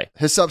 by the way.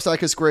 His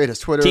Substack is great. His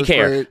Twitter is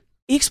TKer. great.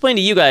 He explained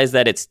to you guys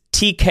that it's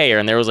TKer,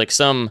 and there was like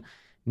some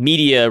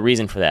media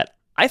reason for that.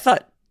 I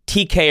thought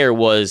TKer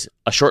was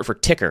a short for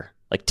ticker,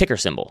 like ticker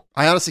symbol.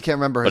 I honestly can't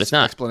remember But his it's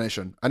not.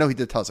 explanation. I know he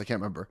did tell us. I can't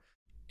remember.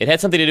 It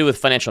had something to do with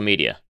financial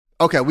media.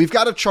 Okay, we've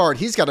got a chart.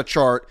 He's got a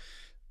chart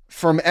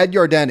from Ed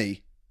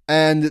Yardeni,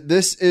 and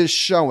this is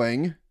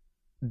showing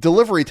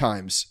delivery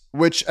times,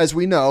 which, as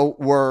we know,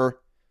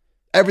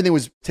 everything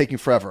was taking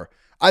forever.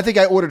 I think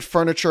I ordered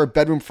furniture,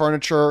 bedroom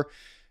furniture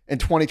in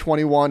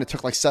 2021. It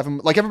took like 7,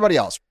 like everybody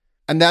else.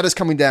 And that is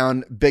coming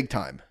down big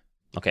time.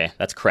 Okay,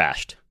 that's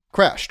crashed.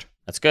 Crashed.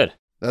 That's good.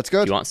 That's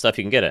good. If you want stuff,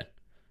 you can get it.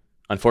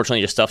 Unfortunately,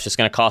 your stuff's just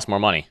going to cost more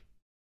money.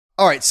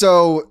 All right,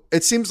 so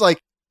it seems like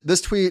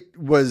this tweet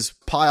was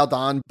piled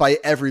on by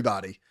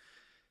everybody.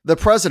 The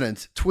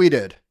president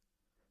tweeted,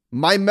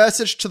 "My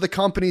message to the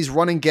companies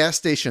running gas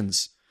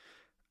stations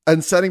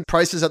and setting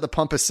prices at the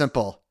pump is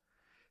simple.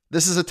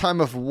 This is a time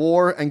of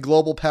war and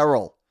global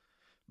peril.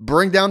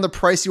 Bring down the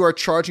price you are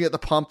charging at the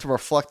pump to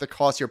reflect the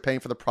cost you're paying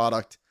for the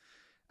product,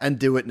 and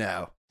do it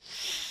now."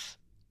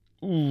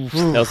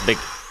 That was a big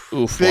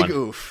oof. Big one.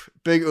 oof.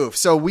 Big oof.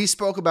 So we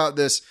spoke about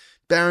this.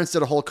 Barron's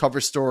did a whole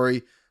cover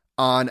story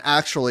on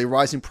actually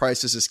rising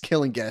prices is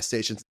killing gas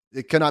stations.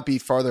 It cannot be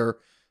farther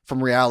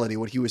from reality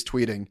what he was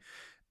tweeting.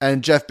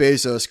 And Jeff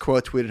Bezos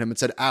quote tweeted him and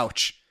said,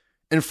 "Ouch.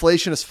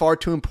 Inflation is far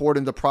too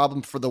important a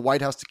problem for the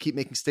White House to keep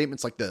making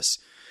statements like this.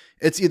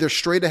 It's either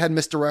straight ahead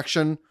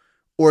misdirection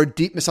or a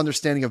deep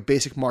misunderstanding of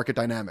basic market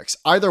dynamics.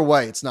 Either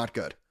way, it's not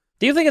good."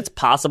 Do you think it's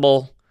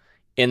possible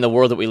in the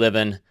world that we live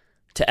in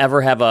to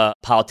ever have a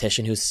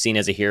politician who's seen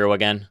as a hero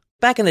again?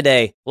 Back in the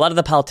day, a lot of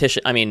the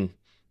politicians,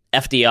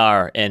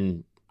 FDR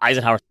and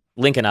Eisenhower,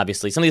 Lincoln,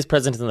 obviously, some of these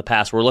presidents in the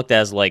past were looked at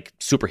as like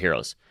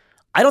superheroes.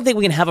 I don't think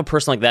we can have a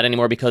person like that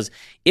anymore, because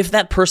if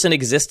that person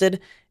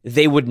existed,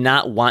 they would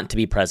not want to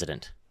be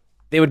president.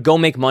 They would go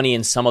make money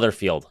in some other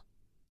field.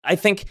 I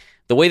think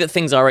the way that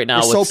things are right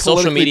now We're with so social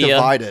politically media,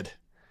 divided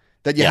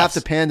that you have Yes.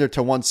 to pander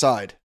to one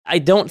side. I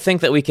don't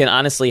think that we can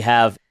honestly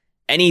have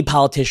any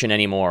politician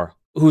anymore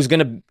who's going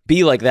to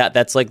be like that.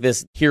 That's like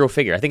this hero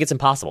figure. I think it's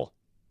impossible,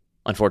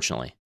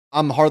 unfortunately.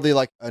 I'm hardly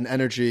like an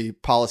energy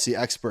policy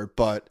expert,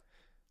 but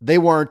they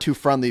weren't too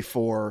friendly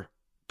for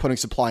putting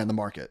supply in the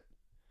market.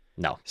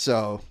 No.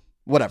 So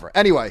whatever.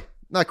 Anyway,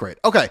 not great.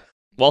 Okay.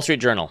 Wall Street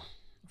Journal.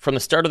 From the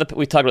start of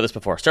we talked about this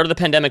before. Start of the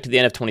pandemic to the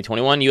end of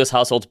 2021, U.S.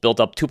 households built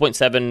up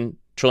 $2.7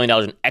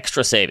 trillion in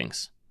extra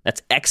savings.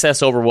 That's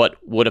excess over what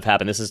would have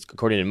happened. This is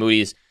according to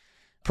Moody's.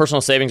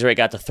 Personal savings rate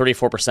got to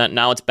 34%.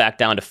 Now it's back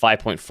down to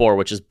 5.4%,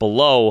 which is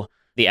below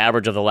the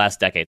average of the last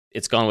decade.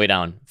 It's gone way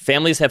down.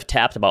 Families have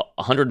tapped about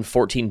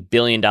 $114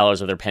 billion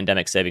of their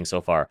pandemic savings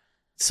so far.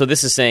 So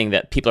this is saying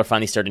that people are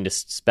finally starting to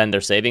spend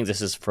their savings.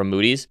 This is from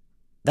Moody's.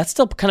 That's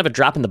still kind of a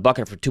drop in the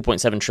bucket for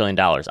 $2.7 trillion.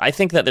 I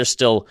think that there's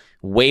still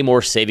way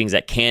more savings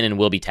that can and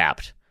will be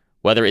tapped,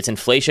 whether it's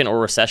inflation or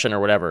recession or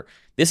whatever.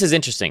 This is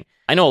interesting.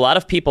 I know a lot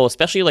of people,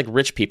 especially like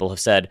rich people, have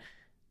said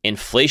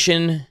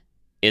inflation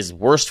is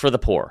worst for the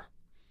poor.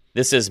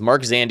 This is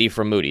Mark Zandi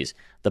from Moody's.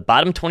 The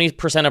bottom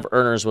 20% of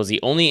earners was the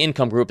only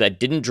income group that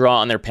didn't draw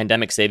on their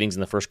pandemic savings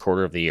in the first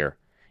quarter of the year.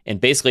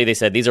 And basically they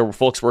said these are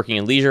folks working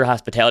in leisure,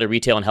 hospitality,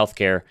 retail, and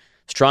healthcare.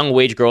 Strong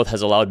wage growth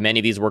has allowed many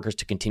of these workers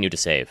to continue to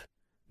save.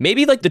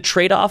 Maybe like the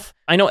trade-off,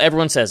 I know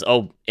everyone says,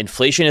 oh,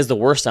 inflation is the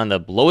worst on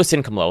the lowest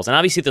income levels. And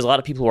obviously there's a lot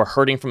of people who are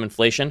hurting from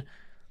inflation.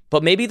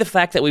 But maybe the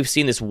fact that we've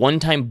seen this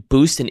one-time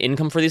boost in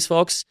income for these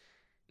folks,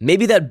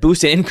 maybe that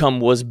boost in income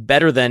was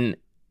better than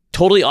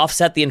totally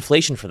offset the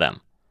inflation for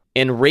them.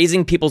 And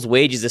raising people's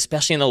wages,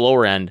 especially in the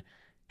lower end,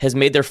 has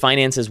made their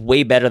finances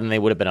way better than they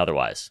would have been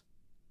otherwise.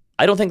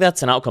 I don't think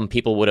that's an outcome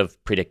people would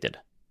have predicted,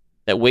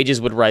 that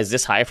wages would rise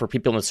this high for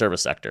people in the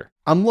service sector.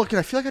 I'm looking.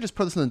 I feel like I just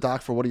put this in the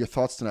doc for what are your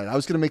thoughts tonight. I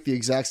was going to make the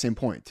exact same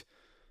point.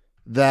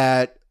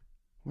 That,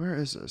 where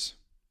is this?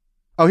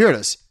 Oh, here it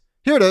is.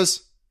 Here it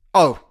is.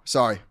 Oh,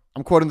 sorry.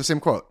 I'm quoting the same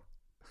quote.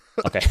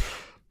 Okay.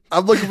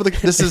 I'm looking for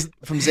this is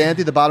from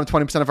Zandi, the bottom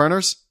 20% of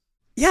earners.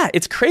 Yeah,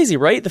 it's crazy,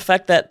 right? The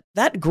fact that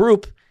that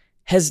group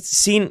has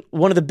seen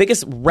one of the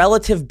biggest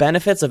relative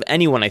benefits of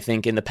anyone, I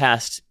think, in the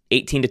past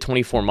 18 to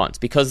 24 months,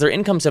 because their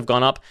incomes have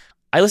gone up.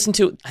 I listened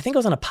to, I think I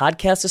was on a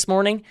podcast this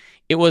morning.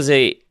 It was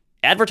a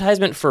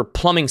advertisement for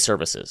plumbing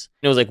services.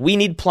 It was like, we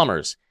need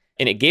plumbers.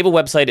 And it gave a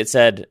website. It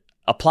said,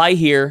 apply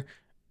here.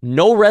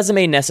 No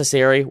resume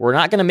necessary. We're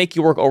not going to make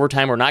you work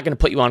overtime. We're not going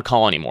to put you on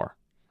call anymore.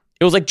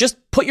 It was like, just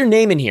put your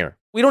name in here.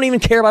 We don't even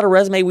care about a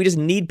resume. We just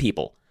need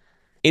people.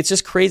 It's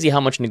just crazy how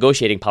much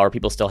negotiating power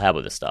people still have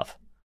with this stuff.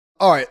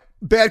 All right.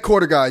 Bad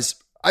Quarter, guys.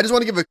 I just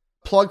want to give a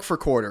plug for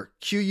Quarter.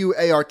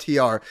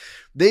 QUARTR.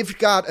 They've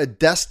got a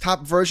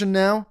desktop version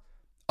now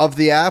of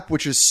the app,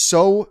 which is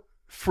so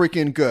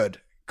freaking good.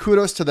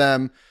 Kudos to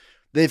them.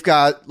 They've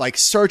got like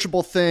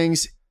searchable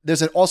things.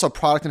 There's also a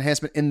product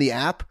enhancement in the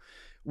app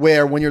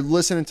where when you're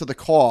listening to the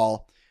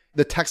call,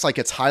 the text like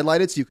gets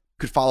highlighted so you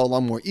could follow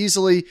along more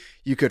easily.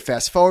 You could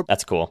fast forward.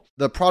 That's cool.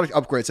 The product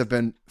upgrades have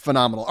been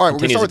phenomenal. All right,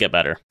 Continues we're going to get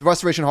better.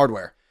 Restoration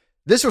Hardware.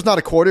 This was not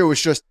a quarter. It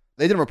was just,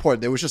 they didn't report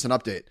it. It was just an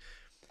update.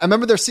 I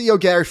remember their CEO,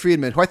 Gary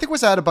Friedman, who I think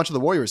was at a bunch of the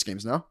Warriors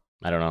games, no?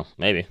 I don't know.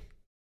 Maybe.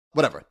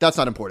 Whatever. That's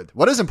not important.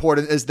 What is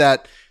important is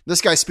that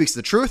this guy speaks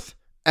the truth.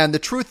 And the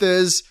truth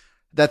is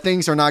that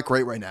things are not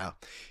great right now.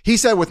 He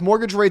said with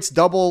mortgage rates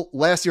double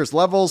last year's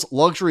levels,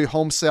 luxury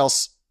home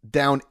sales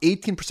down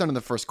 18% in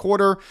the first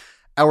quarter,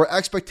 our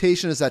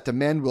expectation is that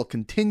demand will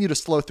continue to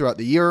slow throughout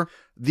the year.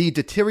 The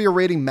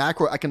deteriorating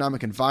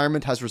macroeconomic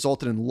environment has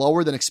resulted in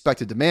lower than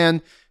expected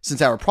demand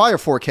since our prior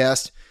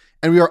forecast,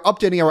 and we are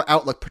updating our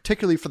outlook,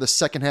 particularly for the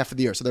second half of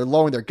the year. So they're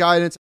lowering their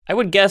guidance. I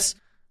would guess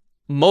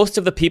most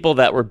of the people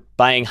that were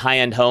buying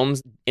high-end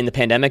homes in the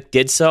pandemic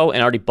did so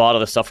and already bought all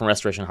the stuff from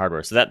Restoration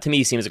Hardware. So that to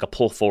me seems like a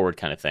pull forward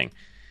kind of thing.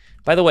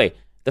 By the way,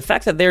 the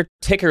fact that their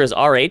ticker is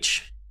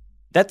RH,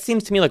 that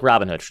seems to me like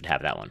Robinhood should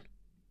have that one.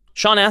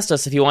 Sean asked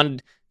us if he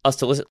wanted us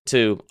to listen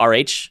to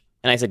RH,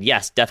 and I said,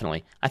 yes,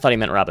 definitely. I thought he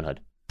meant Robinhood.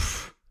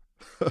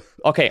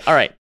 Okay, all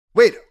right.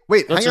 Wait,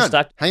 hang on.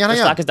 The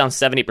stock is down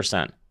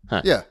 70%.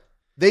 Huh. Yeah.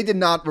 They did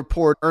not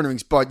report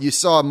earnings, but you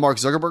saw Mark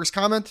Zuckerberg's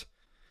comment.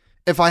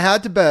 If I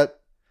had to bet,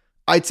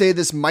 I'd say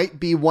this might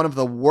be one of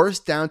the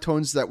worst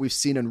downturns that we've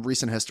seen in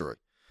recent history.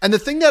 And the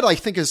thing that I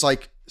think is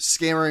like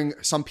scaring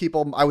some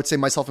people, I would say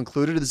myself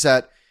included, is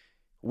that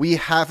we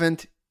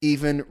haven't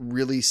even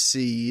really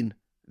seen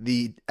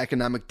the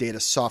economic data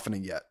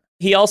softening yet.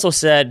 He also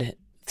said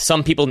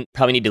some people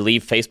probably need to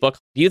leave Facebook.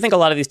 Do you think a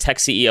lot of these tech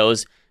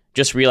CEOs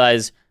just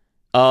realize,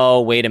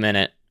 oh, wait a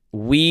minute,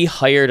 we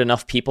hired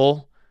enough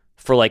people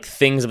for like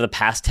things of the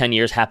past 10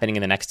 years happening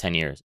in the next 10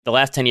 years. The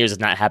last 10 years is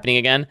not happening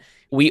again.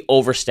 We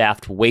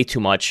overstaffed way too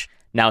much.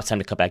 Now it's time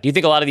to cut back. Do you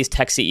think a lot of these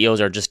tech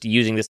CEOs are just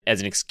using this as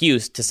an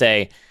excuse to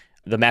say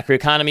the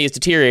macroeconomy is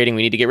deteriorating,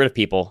 we need to get rid of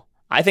people?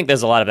 I think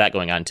there's a lot of that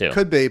going on too.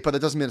 Could be, but it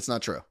doesn't mean it's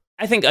not true.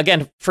 I think,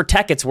 again, for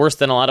tech, it's worse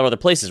than a lot of other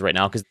places right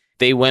now because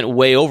they went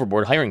way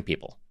overboard hiring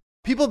people.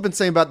 People have been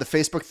saying about the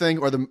Facebook thing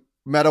or the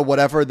Meta,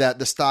 whatever, that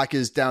the stock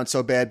is down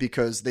so bad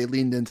because they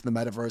leaned into the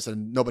metaverse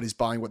and nobody's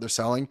buying what they're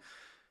selling,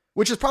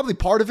 which is probably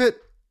part of it.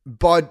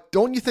 But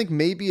don't you think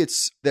maybe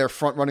it's they're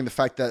front running the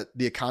fact that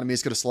the economy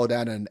is going to slow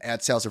down and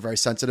ad sales are very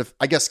sensitive?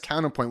 I guess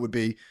counterpoint would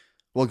be,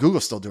 well,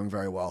 Google's still doing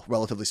very well,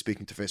 relatively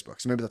speaking, to Facebook.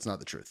 So maybe that's not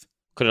the truth.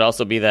 Could it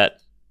also be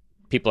that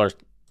people are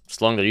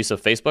slowing their use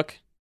of Facebook?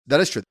 That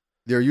is true.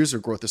 Their user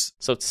growth is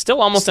so it's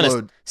still almost in a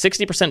 60%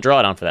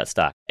 drawdown for that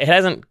stock. It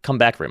hasn't come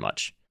back very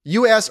much.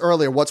 You asked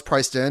earlier what's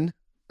priced in.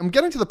 I'm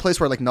getting to the place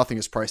where like nothing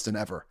is priced in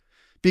ever.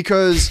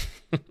 Because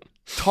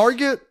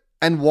Target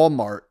and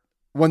Walmart,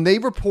 when they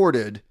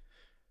reported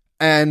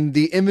and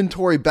the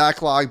inventory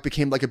backlog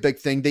became like a big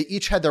thing, they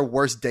each had their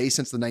worst day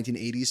since the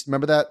 1980s.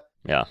 Remember that?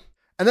 Yeah.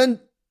 And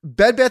then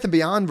Bed Bath &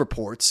 Beyond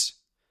reports,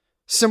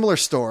 similar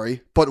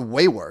story, but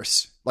way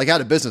worse. Like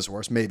out of business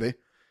worse, maybe.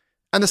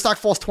 And the stock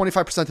falls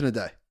 25% in a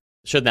day.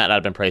 Should that not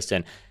have been priced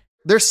in?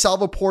 There's sell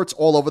reports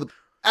all over.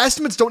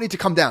 Estimates don't need to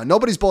come down.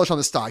 Nobody's bullish on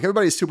the stock.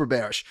 Everybody's super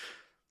bearish.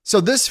 So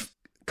this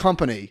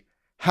company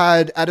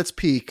had at its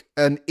peak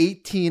an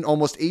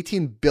almost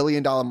 $18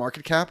 billion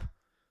market cap.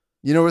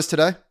 You know what it is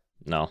today?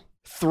 No.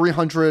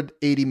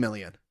 $380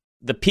 million.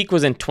 The peak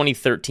was in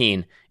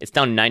 2013. It's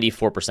down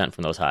 94%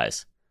 from those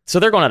highs. So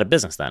they're going out of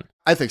business then.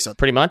 I think so.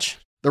 Pretty much.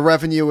 The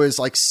revenue is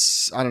like,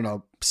 I don't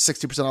know,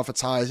 60% off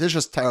its highs. It's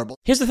just terrible.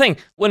 Here's the thing.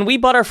 When we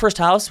bought our first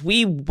house,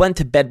 we went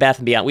to Bed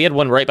Bath & Beyond. We had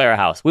one right by our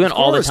house. We went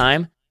all the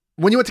time.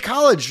 When you went to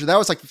college, that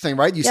was like the thing,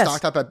 right? You Yes.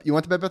 stocked up you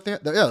went to Bed Bath &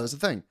 Beyond? Yeah, that was the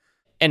thing.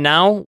 And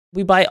now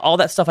we buy all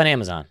that stuff on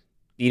Amazon.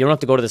 You don't have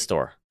to go to the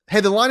store. Hey,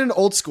 the line in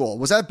Old School,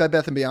 was that Bed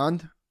Bath &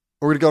 Beyond?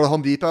 Or would it go to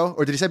Home Depot?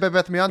 Or did he say Bed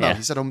Bath & Beyond? No, Yeah.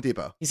 he said Home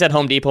Depot. He said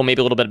Home Depot, maybe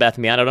a little bit of Bath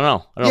 & Beyond. I don't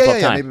know. I don't know if I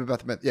have time. Maybe Bed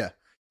Bath & Beyond. Yeah.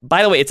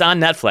 By the way, it's on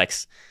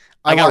Netflix.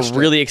 I got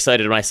really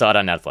excited when I saw it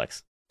on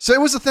Netflix. So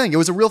it was a thing. It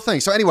was a real thing.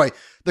 So anyway,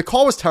 the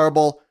call was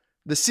terrible.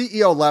 The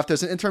CEO left.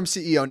 There's an interim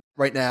CEO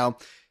right now.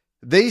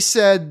 They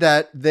said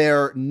that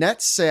their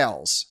net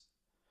sales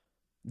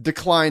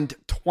declined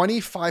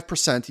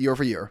 25% year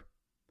over year.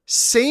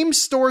 Same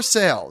store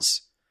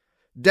sales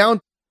down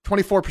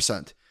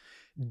 24%.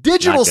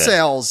 Digital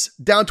sales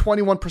down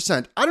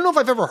 21%. I don't know if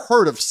I've ever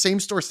heard of same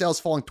store sales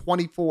falling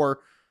 24%.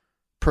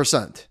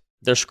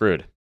 They're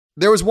screwed.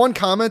 There was one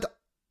comment,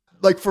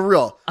 like for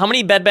real. How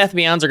many Bed Bath &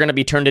 Beyonds are going to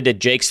be turned into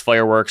Jake's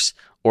Fireworks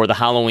or the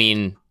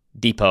Halloween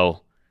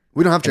Depot?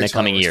 We don't have in Jake's the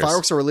coming fireworks. years.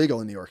 Fireworks are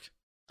illegal in New York.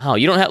 Oh,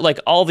 you don't have, like,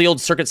 all the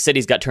old Circuit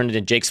Cities got turned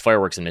into Jake's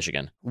Fireworks in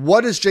Michigan.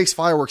 What does Jake's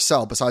Fireworks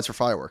sell besides for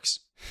fireworks?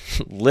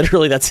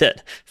 Literally, that's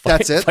it.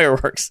 That's it?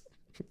 Fireworks.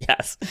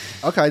 Yes.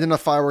 Okay, I didn't know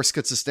fireworks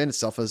could sustain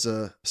itself as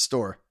a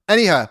store.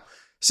 Anyhow,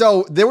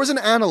 so there was an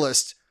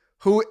analyst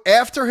who,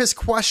 after his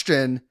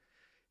question,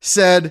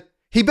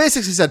 he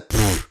basically said,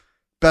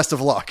 best of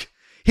luck.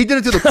 He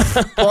didn't do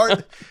the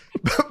part,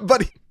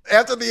 but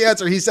after the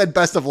answer, he said,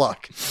 best of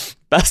luck.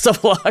 Best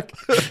of luck.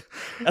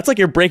 That's like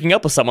you're breaking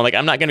up with someone. Like,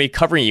 I'm not going to be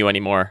covering you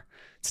anymore.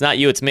 It's not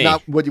you, it's me.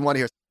 Not what you want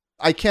to hear.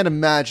 I can't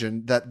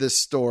imagine that this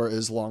store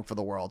is long for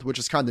the world, which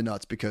is kind of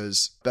nuts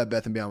because Bed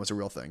Bath & Beyond was a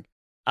real thing.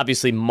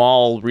 Obviously,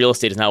 mall real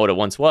estate is not what it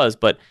once was,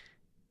 but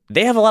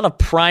they have a lot of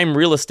prime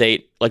real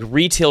estate, like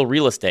retail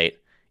real estate,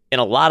 in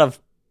a lot of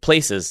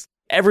places.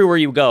 Everywhere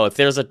you go, if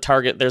there's a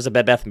Target, there's a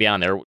Bed Bath &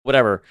 Beyond there,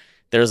 whatever.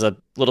 There's a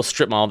little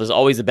strip mall, there's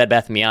always a Bed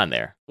Bath & Beyond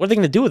there. What are they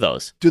going to do with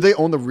those? Do they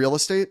own the real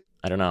estate?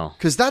 I don't know.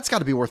 Because that's got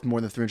to be worth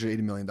more than $380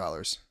 million.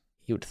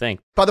 You would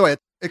think. By the way,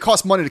 it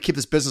costs money to keep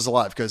this business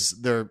alive because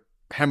they're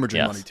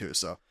hemorrhaging money too,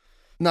 so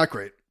not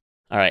great.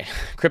 All right.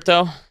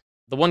 Crypto.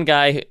 The one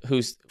guy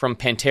who's from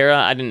Pantera,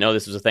 I didn't know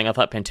this was a thing. I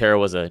thought Pantera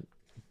was a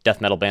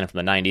death metal band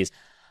from the 90s.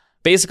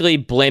 Basically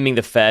blaming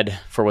the Fed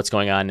for what's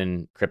going on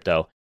in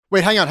crypto.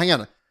 Wait, hang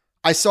on.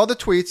 I saw the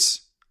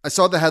tweets. I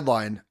saw the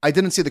headline. I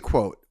didn't see the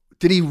quote.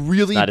 Did he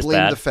really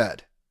blame the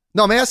Fed?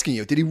 No, I'm asking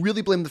you. Did he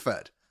really blame the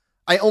Fed?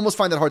 I almost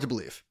find that hard to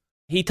believe.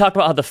 He talked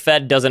about how the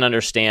Fed doesn't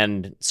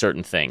understand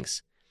certain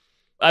things.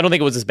 I don't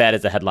think it was as bad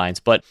as the headlines,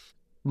 but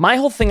my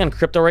whole thing on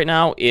crypto right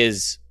now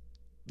is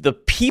the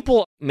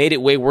people made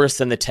it way worse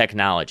than the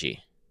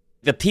technology.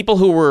 The people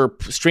who were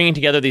stringing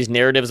together these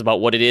narratives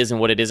about what it is and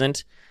what it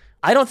isn't,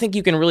 I don't think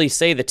you can really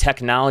say the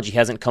technology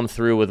hasn't come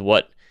through with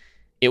what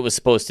it was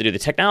supposed to do. The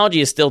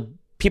technology is still,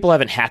 people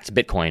haven't hacked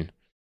Bitcoin.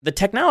 The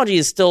technology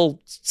is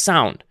still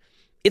sound.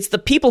 It's the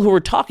people who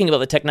were talking about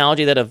the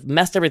technology that have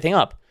messed everything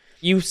up.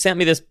 You sent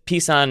me this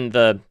piece on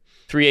the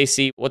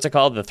 3AC, what's it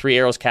called? The Three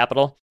Arrows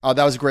Capital. Oh,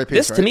 that was a great piece,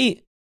 This, right? to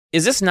me,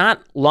 is this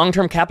not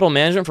long-term capital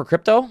management for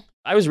crypto?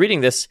 I was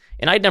reading this,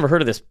 and I'd never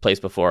heard of this place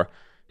before.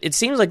 It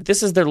seems like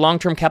this is their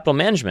long-term capital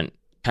management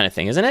kind of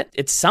thing, isn't it?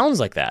 It sounds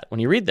like that when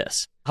you read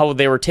this. How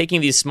they were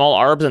taking these small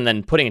ARBs and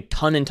then putting a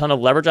ton of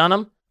leverage on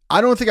them.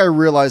 I don't think I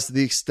realized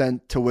the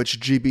extent to which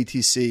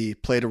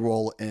GBTC played a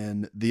role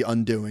in the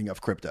undoing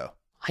of crypto.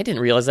 I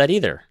didn't realize that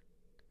either.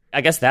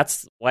 I guess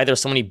that's why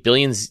there's so many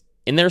billions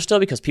in there still,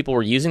 because people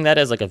were using that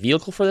as like a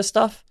vehicle for this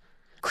stuff.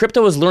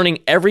 Crypto is learning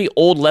every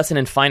old lesson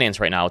in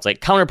finance right now. It's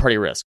like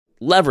counterparty risk,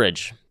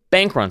 leverage,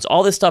 bank runs,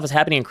 all this stuff is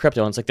happening in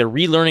crypto. And it's like they're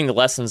relearning the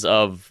lessons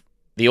of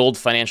the old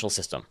financial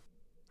system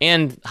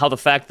and how the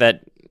fact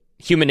that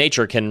human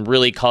nature can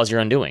really cause your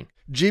undoing.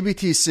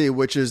 GBTC,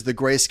 which is the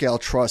Grayscale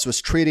Trust,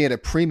 was trading at a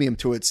premium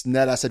to its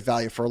net asset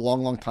value for a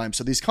long, long time.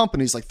 So these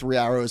companies like Three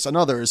Arrows and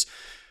others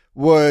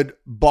would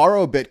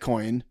borrow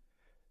Bitcoin,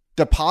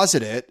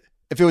 deposit it.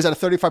 If it was at a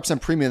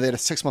 35% premium, they had a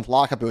 6-month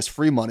lockup. It was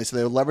free money, so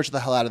they would leverage the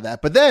hell out of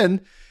that. But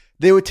then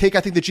they would take,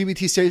 I think, the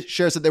GBT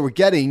shares that they were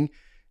getting,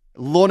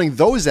 loaning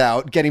those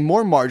out, getting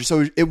more margin.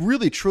 So it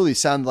really, truly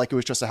sounded like it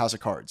was just a house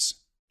of cards.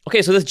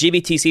 Okay, so this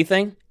GBTC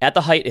thing, at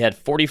the height, it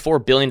had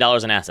 $44 billion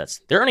in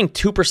assets. They're earning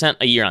 2%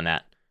 a year on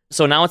that.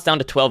 So now it's down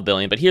to $12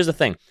 billion. But here's the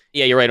thing.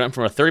 Yeah, you're right. It went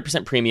from a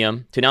 30%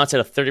 premium to now it's at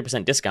a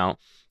 30% discount.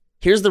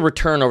 Here's the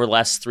return over the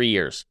last 3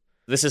 years.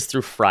 This is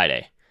through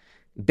Friday.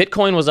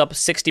 Bitcoin was up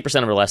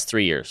 60% over the last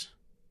 3 years.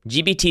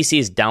 GBTC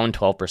is down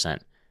 12%.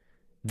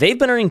 They've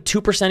been earning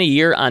 2% a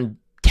year on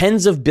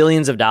tens of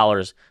billions of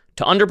dollars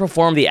to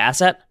underperform the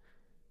asset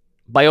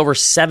by over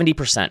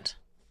 70%.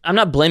 I'm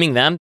not blaming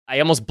them. I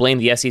almost blame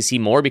the SEC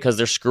more because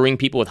they're screwing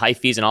people with high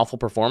fees and awful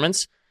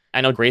performance.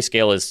 I know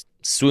Grayscale is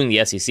suing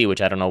the SEC,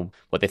 which I don't know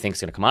what they think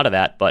is going to come out of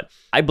that, but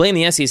I blame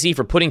the SEC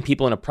for putting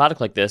people in a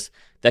product like this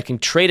that can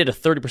trade at a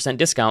 30%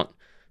 discount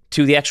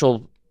to the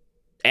actual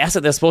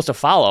asset that's supposed to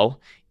follow.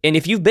 And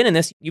if you've been in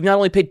this, you've not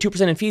only paid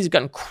 2% in fees, you've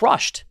gotten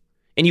crushed.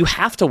 And you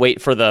have to wait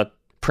for the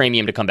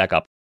premium to come back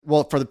up.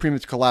 Well, for the premium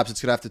to collapse,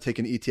 it's going to have to take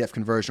an ETF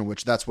conversion,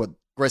 which that's what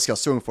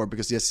Grayscale's suing for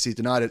because the SEC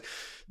denied it.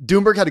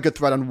 Doomberg had a good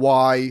thread on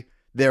why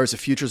there is a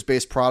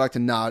futures-based product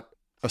and not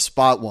a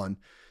spot one.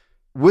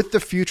 With the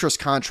futures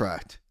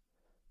contract,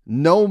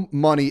 no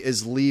money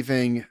is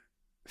leaving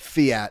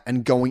fiat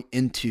and going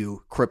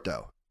into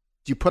crypto.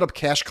 You put up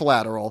cash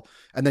collateral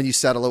and then you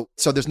settle it.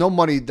 So there's no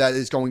money that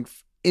is going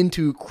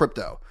into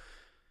crypto.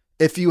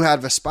 If you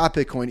have a spot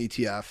Bitcoin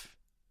ETF,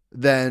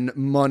 then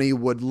money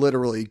would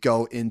literally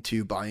go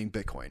into buying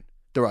Bitcoin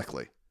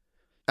directly.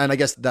 And I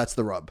guess that's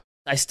the rub.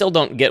 I still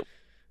don't get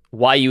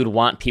why you would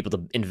want people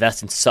to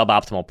invest in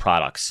suboptimal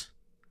products.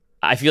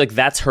 I feel like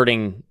that's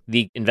hurting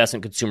the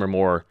investment consumer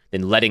more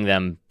than letting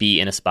them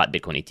be in a spot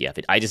Bitcoin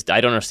ETF. I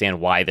don't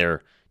understand why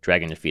they're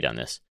dragging their feet on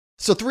this.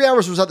 So 3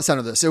 Arrows was at the center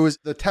of this. It was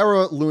the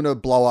Terra Luna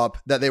blow up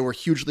that they were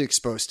hugely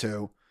exposed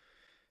to.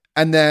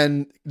 And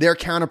then their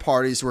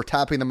counterparties were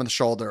tapping them on the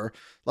shoulder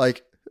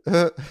like,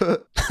 yo,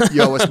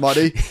 it's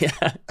muddy.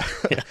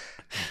 Yeah.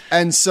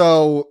 And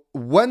so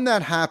when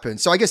that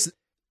happened, so I guess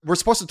we're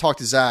supposed to talk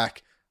to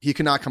Zach. He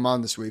could not come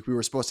on this week. We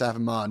were supposed to have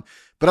him on.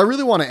 But I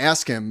really want to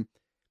ask him,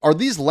 are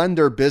these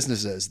lender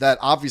businesses that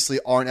obviously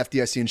aren't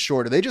FDIC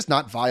insured, are they just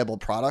not viable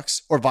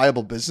products or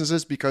viable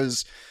businesses?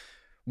 Because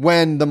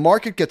when the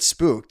market gets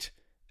spooked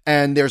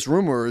and there's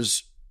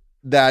rumors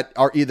that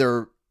are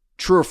either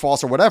true or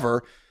false or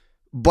whatever,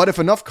 but if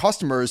enough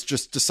customers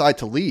just decide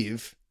to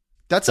leave,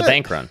 that's it's a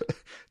bank run.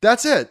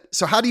 That's it.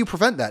 So how do you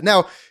prevent that?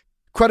 Now,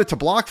 credit to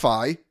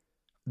BlockFi.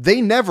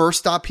 they never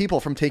stop people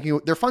from taking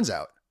their funds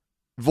out.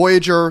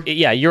 Voyager,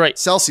 Yeah, you're right.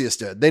 Celsius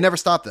did. They never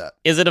stopped that.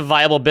 Is it a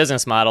viable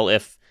business model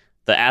if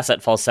the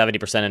asset falls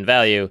 70% in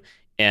value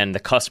and the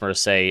customers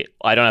say,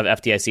 I don't have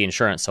FDIC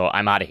insurance, so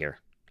I'm out of here.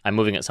 I'm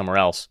moving it somewhere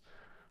else.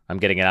 I'm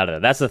getting it out of there.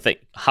 That's the thing.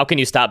 How can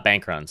you stop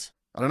bank runs?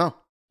 I don't know.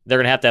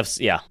 They're going to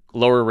have,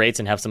 lower rates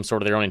and have some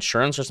sort of their own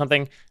insurance or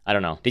something. I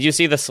don't know. Did you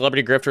see the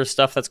celebrity grifter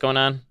stuff that's going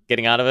on,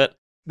 getting out of it?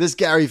 This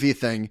Gary Vee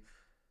thing,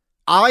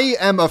 I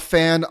am a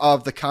fan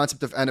of the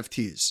concept of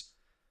NFTs.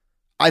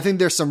 I think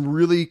there's some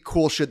really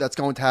cool shit that's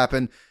going to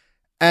happen.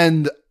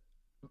 And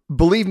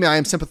believe me, I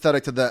am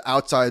sympathetic to the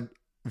outside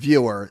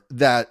viewer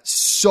that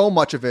so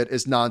much of it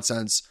is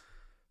nonsense.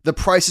 The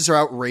prices are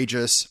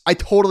outrageous. I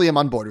totally am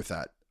on board with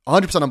that.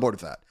 100% on board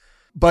with that.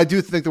 But I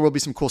do think there will be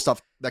some cool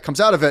stuff that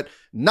comes out of it.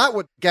 Not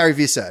what Gary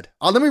Vee said.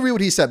 Let me read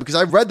what he said, because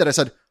I read that. I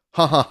said,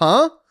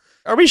 huh?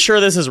 Are we sure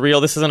this is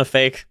real? This isn't a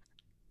fake?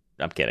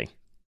 I'm kidding.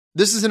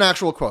 This is an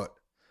actual quote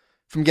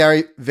from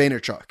Gary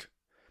Vaynerchuk.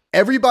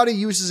 Everybody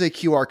uses a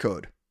QR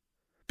code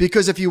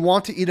because if you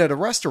want to eat at a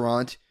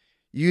restaurant,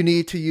 you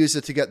need to use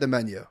it to get the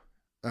menu.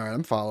 All right,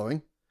 I'm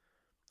following.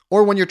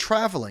 Or when you're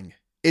traveling,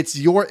 it's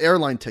your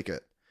airline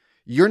ticket.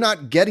 You're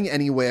not getting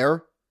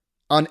anywhere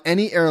on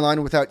any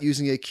airline without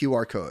using a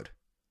QR code.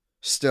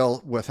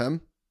 Still with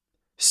him.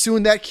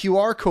 Soon that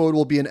QR code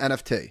will be an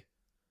NFT.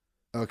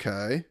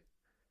 Okay.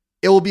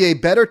 It will be a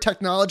better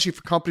technology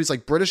for companies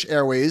like British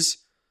Airways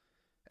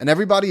and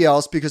everybody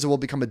else because it will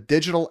become a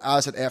digital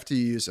asset after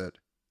you use it.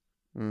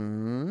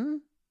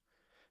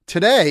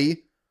 Today,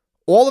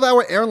 all of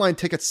our airline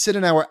tickets sit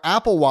in our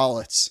Apple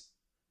wallets.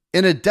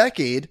 In a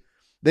decade,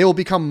 they will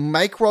become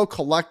micro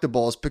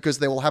collectibles because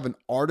they will have an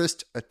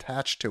artist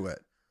attached to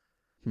it.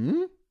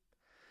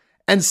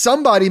 And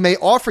somebody may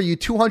offer you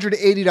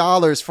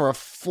 $280 for a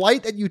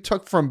flight that you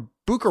took from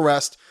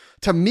Bucharest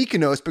to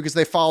Mykonos because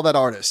they follow that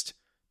artist.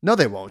 No,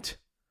 they won't.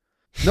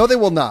 No, they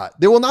will not.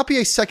 There will not be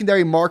a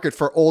secondary market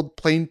for old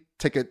plane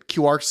ticket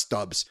QR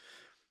stubs.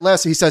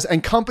 Lastly, he says,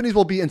 and companies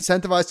will be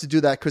incentivized to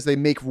do that because they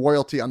make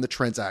royalty on the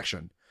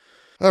transaction.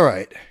 All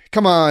right,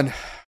 come on.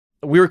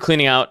 We were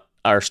cleaning out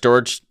our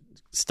storage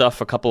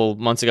stuff a couple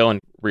months ago and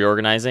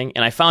reorganizing,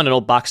 and I found an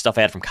old box stuff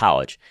I had from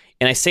college.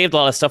 And I saved a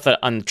lot of stuff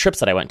on the trips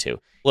that I went to.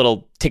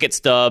 Little ticket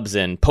stubs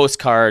and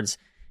postcards.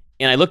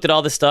 And I looked at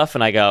all this stuff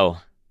and I go,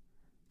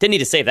 didn't need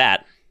to save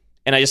that.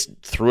 And I just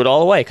threw it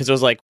all away because it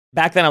was like,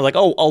 back then I was like,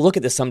 oh, I'll look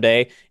at this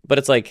someday. But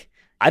it's like,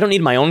 I don't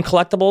need my own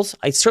collectibles.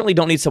 I certainly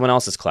don't need someone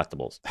else's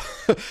collectibles.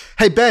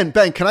 Hey, Ben,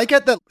 can I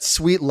get that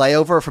sweet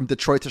layover from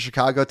Detroit to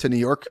Chicago to New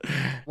York?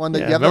 One that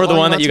you have. Remember the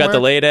one that you got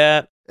delayed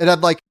at? It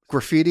had like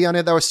graffiti on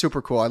it. That was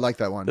super cool. I like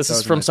that one. This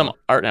is from some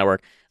art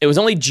network. It was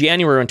only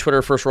January when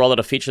Twitter first rolled out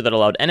a feature that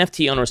allowed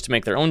NFT owners to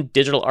make their own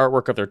digital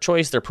artwork of their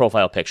choice, their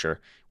profile picture,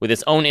 with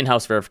its own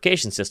in-house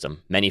verification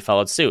system. Many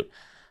followed suit.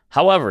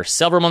 However,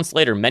 several months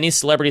later, many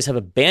celebrities have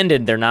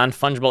abandoned their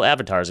non-fungible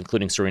avatars,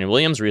 including Serena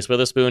Williams, Reese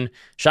Witherspoon,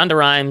 Shonda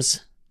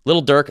Rhimes,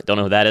 Lil Durk, don't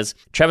know who that is,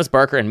 Travis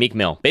Barker, and Meek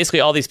Mill.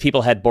 Basically, all these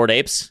people had Bored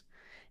Apes,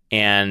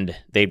 and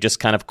they've just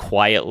kind of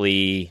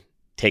quietly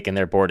taken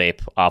their Bored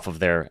Ape off of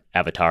their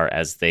avatar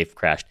as they've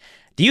crashed.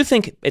 Do you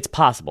think it's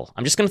possible,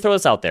 I'm just going to throw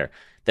this out there,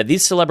 that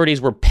these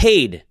celebrities were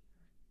paid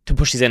to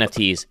push these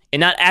NFTs and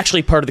not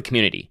actually part of the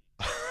community?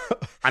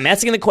 I'm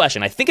asking the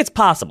question. I think it's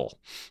possible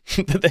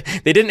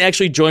that they didn't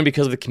actually join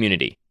because of the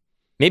community.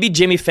 Maybe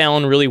Jimmy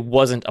Fallon really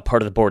wasn't a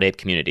part of the Bored Ape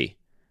community,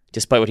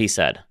 despite what he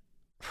said.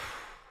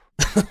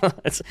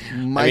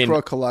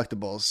 Micro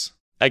collectibles.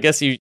 I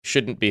guess you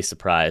shouldn't be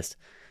surprised.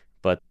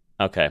 But,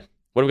 okay.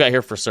 What do we got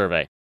here for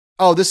survey?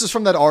 Oh, this is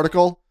from that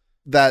article,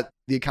 that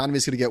the economy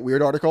is going to get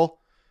weird article.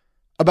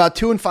 About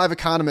 2 in 5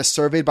 economists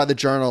surveyed by the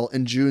Journal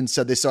in June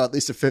said they saw at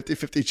least a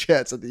 50-50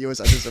 chance that the U.S.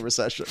 enters a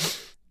recession.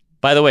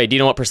 By the way, do you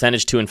know what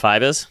percentage 2 in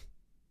 5 is?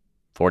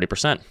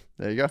 40%.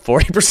 There you go.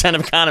 40%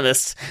 of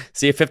economists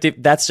see a 50.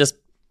 That's just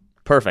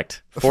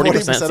perfect.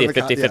 40% see a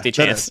 50-50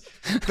 chance.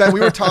 Ben, we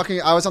were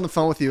talking. I was on the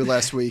phone with you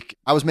last week.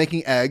 I was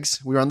making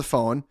eggs. We were on the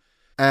phone,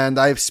 and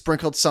I've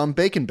sprinkled some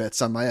bacon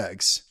bits on my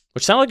eggs.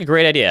 Which sounded like a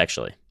great idea,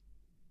 actually.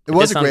 It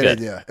was a great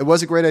idea. It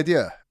was a great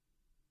idea.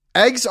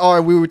 Eggs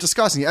are, we were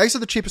discussing, eggs are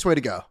the cheapest way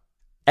to go.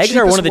 Eggs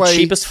are one of the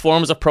cheapest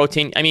forms of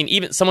protein. I mean,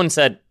 even someone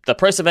said the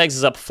price of eggs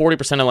is up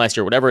 40% in last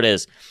year, whatever it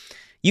is.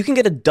 You can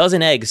get a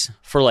dozen eggs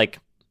for like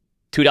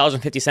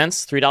 $2.50,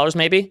 $3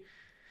 maybe.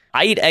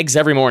 I eat eggs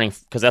every morning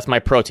because that's my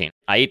protein.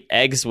 I eat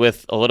eggs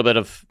with a little bit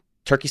of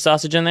turkey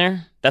sausage in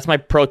there. That's my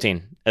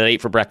protein that I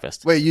eat for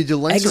breakfast. Wait, you do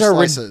links eggs or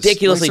slices? Eggs are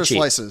ridiculously links or cheap.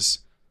 Slices?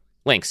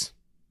 Links.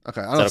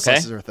 Okay, I don't know if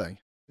slices are a thing.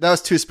 That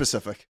was too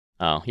specific.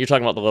 Oh, you're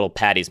talking about the little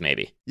patties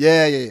maybe.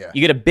 Yeah.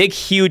 You get a big,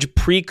 huge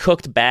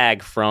pre-cooked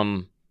bag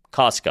from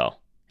Costco, and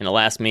it'll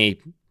last me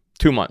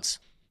 2 months.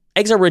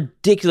 Eggs are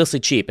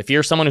ridiculously cheap. If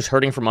you're someone who's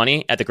hurting for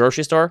money at the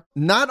grocery store.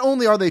 Not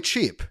only are they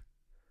cheap,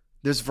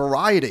 there's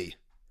variety.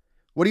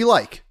 What do you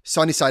like?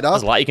 Sunny side up?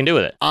 There's a lot you can do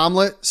with it.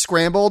 Omelet,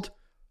 scrambled,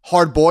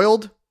 hard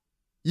boiled.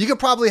 You could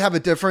probably have a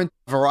different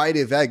variety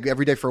of egg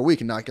every day for a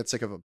week and not get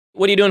sick of them.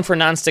 What are you doing for a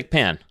nonstick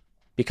pan?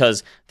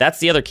 Because that's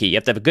the other key. You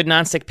have to have a good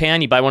nonstick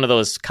pan. You buy one of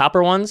those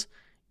copper ones,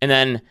 And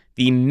then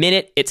the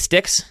minute it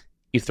sticks,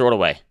 you throw it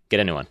away. Get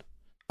a new one.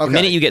 Okay. The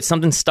minute you get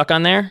something stuck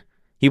on there,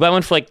 you buy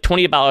one for like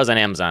 $20 on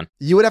Amazon.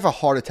 You would have a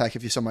heart attack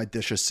if you saw my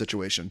dishes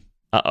situation.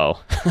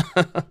 Uh-oh.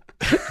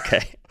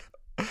 Okay.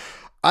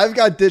 I've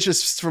got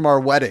dishes from our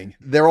wedding.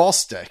 They're all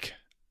stick.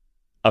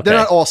 Okay. They're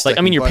not all sticky. Like,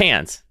 I mean, your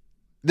pans.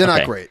 They're Okay.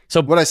 not great.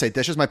 So- what did I say?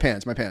 Dishes? My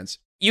pans. My pans.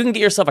 You can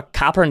get yourself a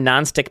copper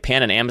nonstick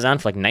pan on Amazon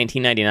for like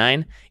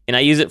 $19.99, and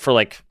I use it for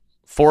like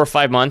 4 or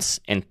 5 months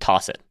and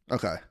toss it.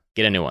 Okay.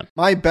 Get a new one.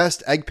 My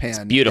best egg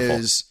pan beautiful.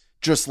 is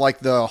just like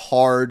the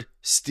hard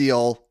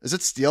steel. Is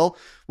it steel?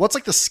 What's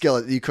like the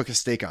skillet that you cook a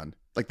steak on?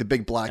 Like the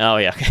big black. Oh,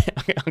 yeah.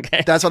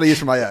 Okay. That's what I use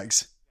for my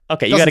eggs.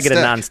 Okay, you got to Doesn't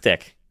get a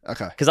stick. nonstick.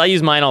 Okay. Because I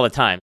use mine all the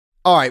time.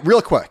 All right.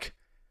 Real quick.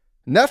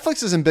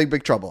 Netflix is in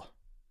big trouble.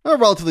 Well,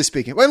 relatively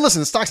speaking. Wait, listen,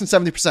 the stock's in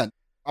 70%.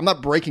 I'm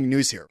not breaking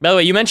news here. By the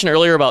way, you mentioned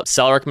earlier about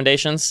sell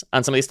recommendations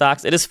on some of these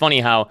stocks. It is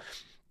funny how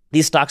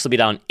these stocks will be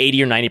down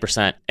 80 or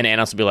 90%, and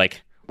analysts will be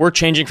like, we're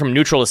changing from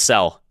neutral to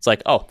sell. It's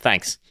like, oh,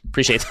 thanks.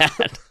 Appreciate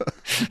that.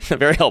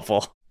 Very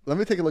helpful. Let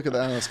me take a look at the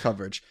analyst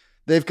coverage.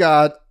 They've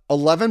got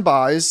 11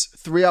 buys,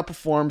 3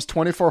 outperforms,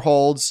 24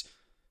 holds,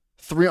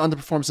 3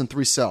 underperforms, and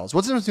 3 sells.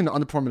 What's the difference between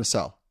an underperform and a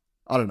sell?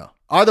 I don't know.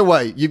 Either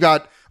way, you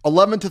got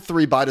 11 to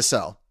 3 buy to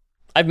sell.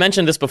 I've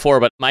mentioned this before,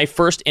 but my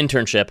first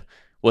internship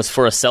was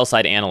for a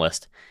sell-side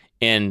analyst.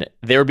 And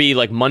there would be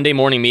like Monday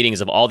morning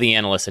meetings of all the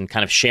analysts and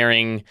kind of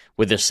sharing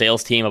with their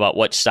sales team about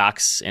what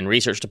stocks and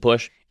research to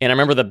push. And I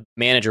remember the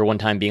manager one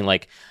time being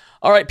like,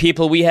 all right,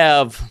 people, we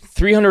have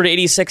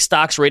 386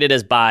 stocks rated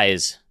as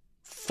buys,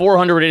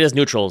 400 rated as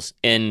neutrals,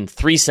 and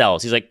 3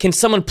 sells. He's like, can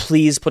someone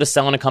please put a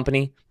sell in a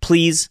company?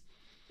 Please?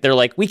 They're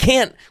like, we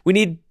can't. We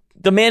need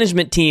the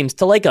management teams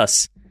to like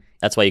us.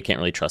 That's why you can't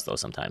really trust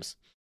those sometimes.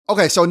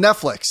 Okay, so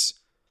Netflix.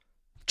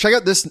 Check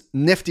out this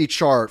nifty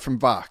chart from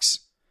Vox.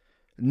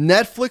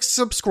 Netflix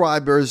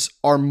subscribers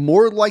are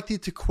more likely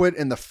to quit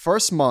in the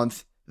first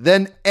month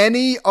than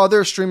any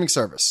other streaming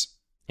service.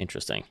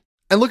 Interesting.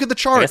 And look at the I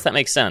chart. guess that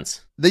makes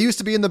sense. They used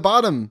to be in the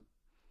bottom.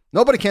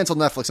 Nobody canceled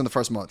Netflix in the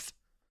first month.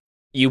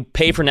 You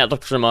pay for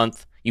Netflix for a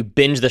month, you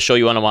binge the show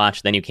you want to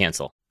watch, then you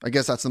cancel. I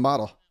guess that's the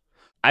model.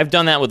 I've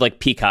done that with like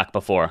Peacock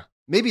before.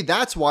 Maybe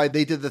that's why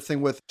they did the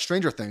thing with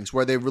Stranger Things,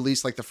 where they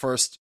released like the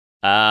first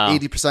Oh.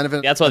 80% of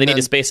it. That's why they and need to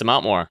then- space them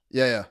out more.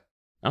 Yeah.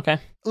 Okay.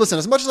 Listen,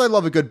 as much as I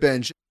love a good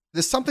binge,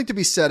 there's something to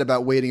be said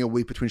about waiting a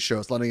week between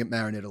shows, letting it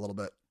marinate a little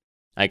bit.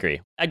 I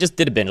agree. I just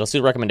did a binge. Let's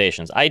do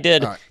recommendations. I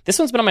did. All right. This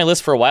one's been on my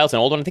list for a while. It's an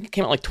old one. I think it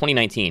came out like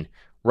 2019.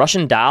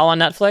 Russian Doll on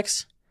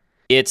Netflix.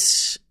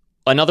 It's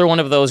another one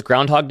of those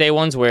Groundhog Day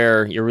ones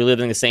where you're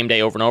reliving the same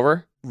day over and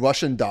over.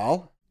 Russian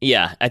Doll?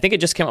 Yeah, I think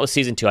it just came out with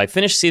season 2. I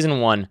finished season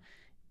 1.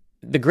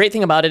 The great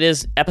thing about it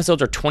is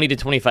episodes are 20 to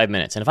 25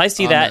 minutes. And if I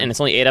see that in. and it's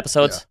only 8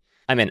 episodes,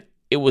 I'm in.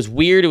 It was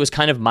weird. It was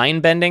kind of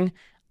mind-bending.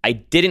 I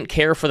didn't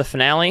care for the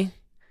finale,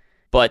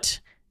 but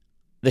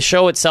the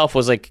show itself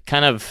was like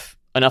kind of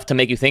enough to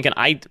make you think. And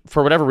I,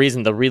 for whatever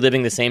reason, the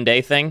reliving the same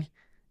day thing,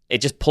 it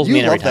just pulls me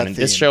in every love time. that And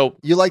this theme. show,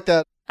 You like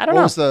that? I don't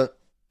What know. was the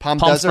Palm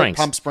Palm Desert? Springs.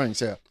 Palm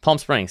Springs, yeah. Palm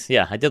Springs.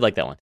 Yeah, I did like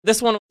that one.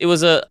 This one, it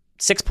was a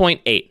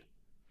 6.8.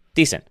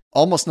 Decent.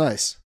 Almost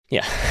nice.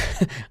 Yeah.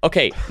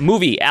 Okay,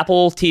 movie,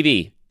 Apple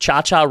TV,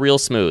 Cha-Cha Real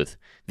Smooth.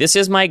 This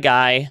is my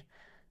guy.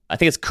 I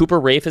think it's Cooper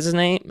Raiff is his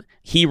name.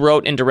 He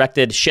wrote and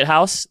directed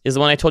Shithouse, is the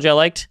one I told you I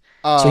liked.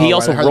 So he right,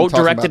 also I heard them wrote,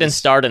 talking directed, about and this.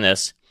 starred in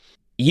this.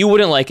 You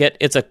wouldn't like it.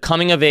 It's a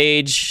coming of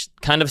age,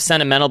 kind of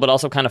sentimental, but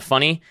also kind of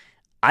funny.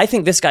 I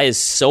think this guy is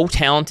so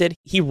talented.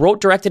 He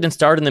wrote, directed, and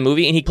starred in the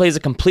movie, and he plays a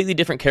completely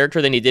different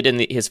character than he did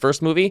in his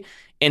first movie.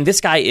 And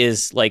this guy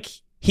is like,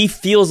 he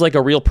feels like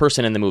a real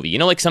person in the movie. You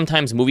know, like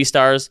sometimes movie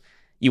stars,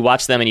 you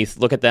watch them and you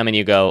look at them and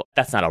you go,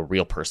 that's not a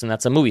real person.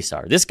 That's a movie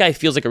star. This guy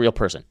feels like a real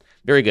person.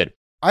 Very good.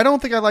 I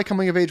don't think I like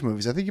coming of age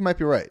movies. I think you might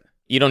be right.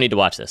 You don't need to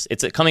watch this.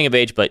 It's a coming of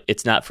age, but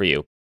it's not for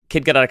you.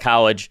 Kid got out of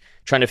college,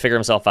 trying to figure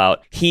himself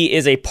out. He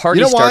is a party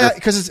You know starter why?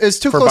 Because it's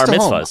too for close bar to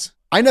home. mitzvahs.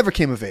 I never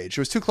came of age.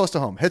 It was too close to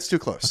home. Hits too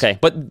close. Okay,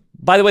 but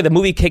by the way, the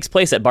movie takes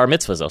place at bar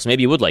mitzvahs, though, so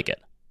maybe you would like it.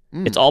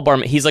 It's all bar.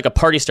 He's like a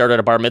party starter at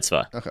a bar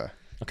mitzvah.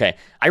 Okay.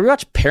 I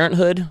rewatched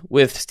Parenthood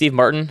with Steve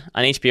Martin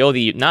on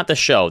HBO. Not the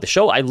show. The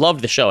show, I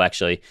loved the show,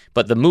 actually,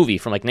 but the movie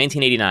from like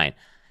 1989.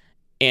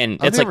 And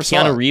I it's like never saw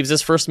Keanu it.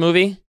 Reeves' first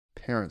movie.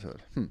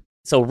 Parenthood.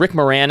 So Rick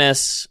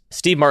Moranis,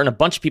 Steve Martin, a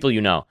bunch of people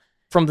you know.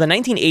 From the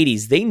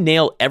 1980s, they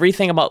nail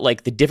everything about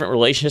like the different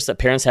relationships that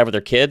parents have with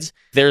their kids.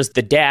 There's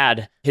the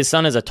dad. His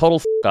son is a total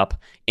f*** up,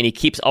 and he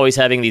keeps always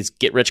having these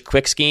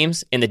get-rich-quick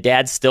schemes, and the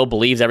dad still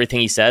believes everything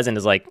he says and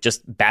is like,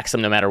 just backs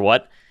him no matter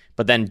what,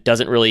 but then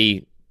doesn't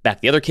really back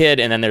the other kid.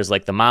 And then there's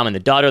like the mom and the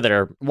daughter that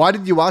are Why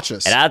did you watch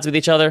this? at odds with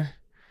each other.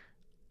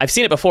 I've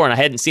seen it before, and I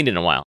hadn't seen it in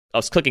a while. I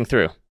was clicking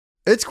through.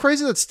 It's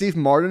crazy that Steve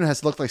Martin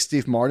has looked like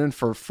Steve Martin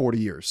for 40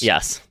 years.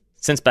 Yes.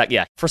 Since back,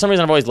 yeah. For some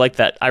reason, I've always liked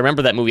that. I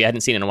remember that movie. I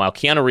hadn't seen it in a while.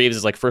 Keanu Reeves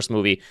is like first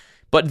movie.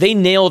 But they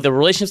nail the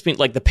relationships between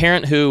like the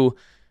parent who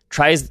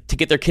tries to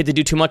get their kid to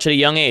do too much at a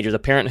young age, or the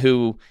parent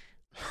who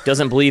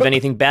doesn't believe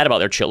anything bad about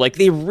their child. Like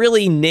they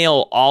really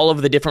nail all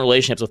of the different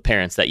relationships with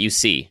parents that you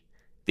see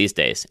these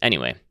days.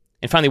 Anyway.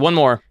 And finally, one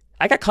more.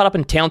 I got caught up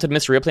in Talented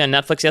Mr. Ripley on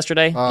Netflix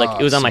yesterday.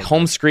 It was on my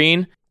home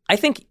screen. I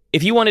think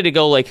if you wanted to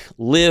go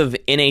live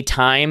in a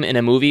time in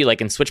a movie,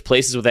 and switch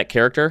places with that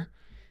character,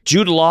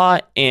 Jude Law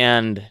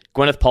and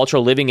Gwyneth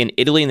Paltrow living in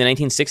Italy in the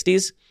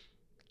 1960s,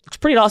 it's a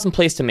pretty awesome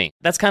place to me.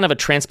 That's kind of a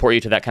transport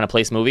you to that kind of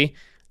place movie.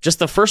 Just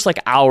the first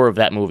hour of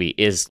that movie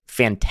is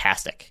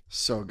fantastic.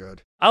 So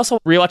good. I also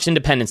rewatched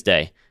Independence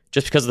Day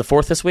just because of the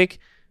 4th this week.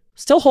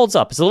 Still holds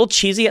up. It's a little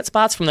cheesy at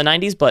spots from the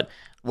 90s, but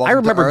I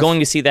remember going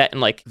to see that in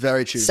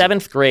very cheesy.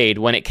 7th grade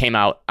when it came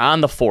out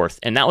on the 4th,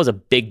 and that was a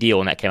big deal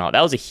when that came out.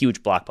 That was a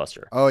huge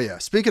blockbuster. Oh, yeah.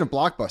 Speaking of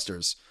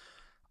blockbusters,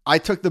 I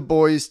took the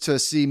boys to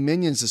see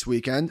Minions this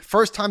weekend.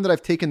 First time that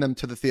I've taken them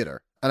to the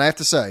theater. And I have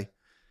to say,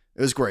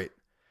 it was great.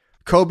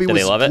 Kobe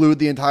was glued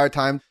the entire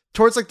time.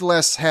 Towards the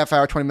last half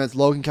hour, 20 minutes,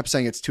 Logan kept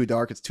saying, it's too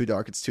dark, it's too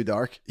dark, it's too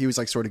dark. He was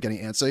sort of getting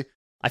antsy.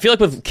 I feel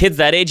with kids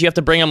that age, you have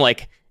to bring them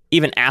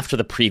even after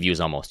the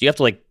previews almost. You have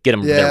to get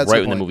them there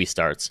right when the movie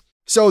starts.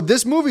 So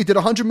this movie did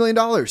 $100 million.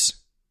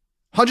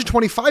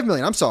 $125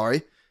 million, I'm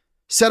sorry.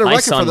 Set a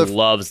record for My son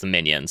loves the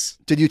Minions.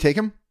 Did you take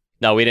him?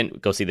 No, we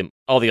didn't go see them.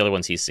 All the other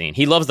ones he's seen.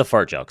 He loves the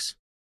fart jokes.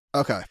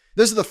 Okay.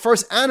 This is the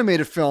first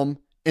animated film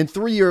in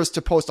 3 years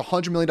to post a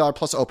 $100 million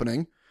plus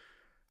opening.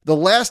 The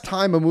last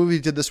time a movie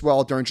did this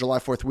well during July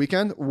 4th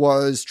weekend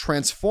was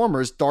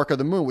Transformers Dark of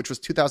the Moon, which was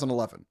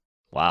 2011.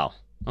 Wow.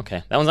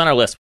 Okay. That one's on our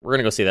list. We're going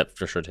to go see that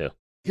for sure, too.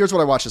 Here's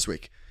what I watched this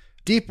week.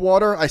 Deep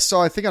Water, I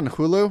saw, I think, on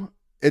Hulu.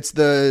 It's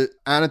the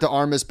Ana de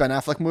Armas Ben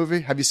Affleck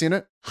movie. Have you seen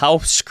it? How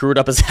screwed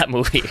up is that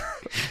movie?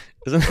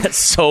 Isn't that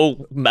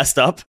so messed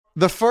up?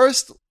 The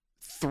first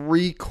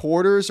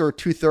 3/4 or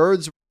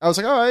 2/3, I was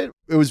all right.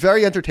 It was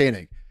very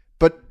entertaining,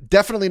 but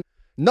definitely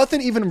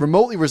nothing even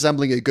remotely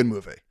resembling a good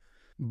movie.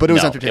 But it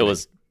was entertaining. It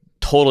was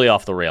totally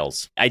off the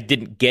rails. I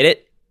didn't get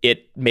it.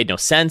 It made no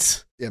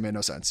sense. Yeah, it made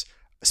no sense.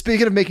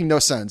 Speaking of making no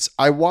sense,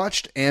 I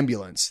watched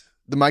Ambulance,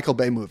 the Michael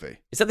Bay movie.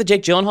 Is that the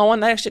Jake Gyllenhaal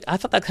one? I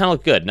thought that kind of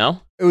looked good,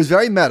 no? It was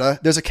very meta.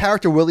 There's a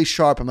character, Willie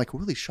Sharp. I'm like,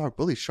 Willie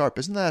Sharp.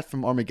 Isn't that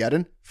from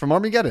Armageddon? From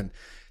Armageddon.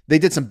 They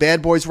did some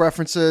Bad Boys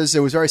references.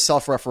 It was very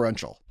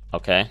self-referential.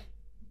 Okay.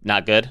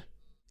 Not good?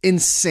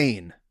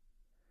 Insane.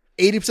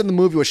 80% of the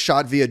movie was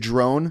shot via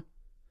drone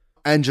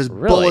and just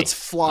bullets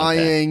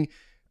flying. Okay.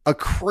 A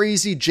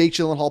crazy Jake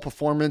Gyllenhaal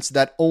performance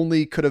that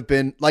only could have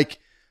been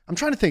I'm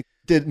trying to think,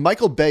 did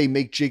Michael Bay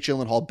make Jake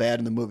Gyllenhaal bad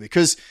in the movie?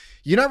 Because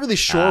you're not really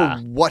sure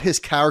what his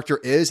character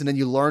is, and then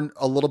you learn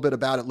a little bit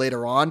about it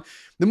later on.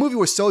 The movie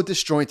was so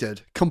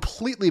disjointed,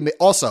 completely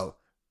also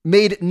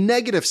made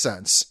negative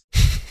sense.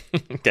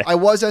 Okay. I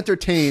was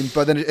entertained,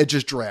 but then it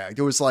just dragged.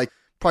 It was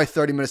probably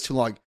 30 minutes too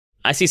long.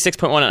 I see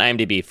 6.1 on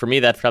IMDb. For me,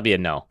 that's probably a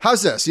no.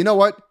 How's this? You know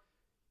what?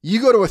 You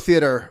go to a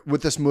theater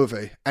with this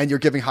movie and you're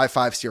giving high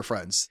fives to your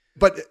friends.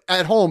 But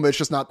at home, it's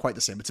just not quite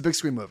the same. It's a big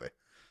screen movie.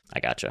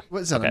 I gotcha.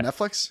 What is that, on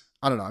Netflix?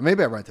 I don't know.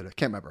 Maybe I rented it.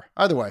 Can't remember.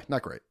 Either way,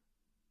 not great.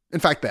 In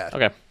fact, bad.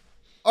 Okay.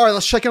 All right,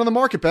 let's check in on the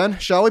market, Ben,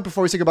 shall we,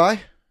 before we say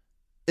goodbye?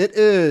 It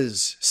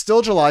is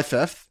still July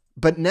 5th,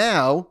 but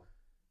now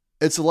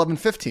it's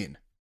 11:15.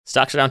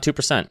 Stocks are down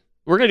 2%.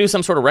 We're going to do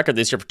some sort of record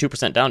this year for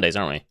 2% down days,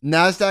 aren't we?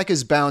 NASDAQ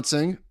is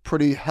bouncing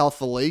pretty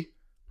healthily.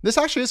 This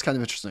actually is kind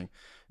of interesting.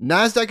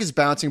 NASDAQ is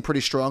bouncing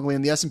pretty strongly,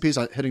 and the S&P is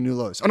hitting new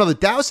lows. Oh, no, the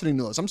Dow's hitting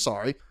new lows. I'm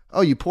sorry.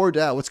 Oh, you poor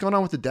Dow. What's going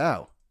on with the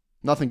Dow?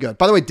 Nothing good.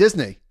 By the way,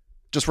 Disney,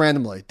 just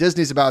randomly,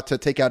 Disney's about to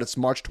take out its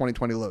March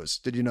 2020 lows.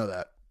 Did you know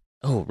that?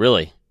 Oh,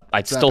 really?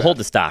 I still hold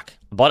the stock.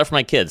 I bought it for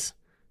my kids.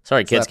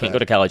 Sorry, kids, can't go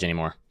to college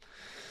anymore.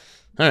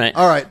 All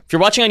right. If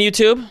you're watching on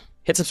YouTube,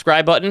 hit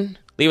subscribe button.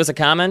 Leave us a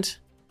comment.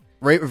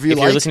 Rate, review, If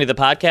you're listening to the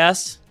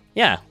podcast,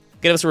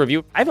 give us a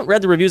review. I haven't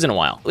read the reviews in a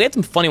while. We had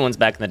some funny ones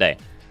back in the day.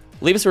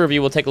 Leave us a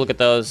review. We'll take a look at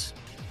those.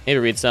 Maybe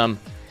read some.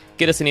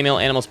 Get us an email,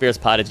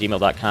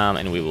 animalspiritspod@gmail.com,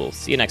 and we will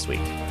see you next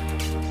week.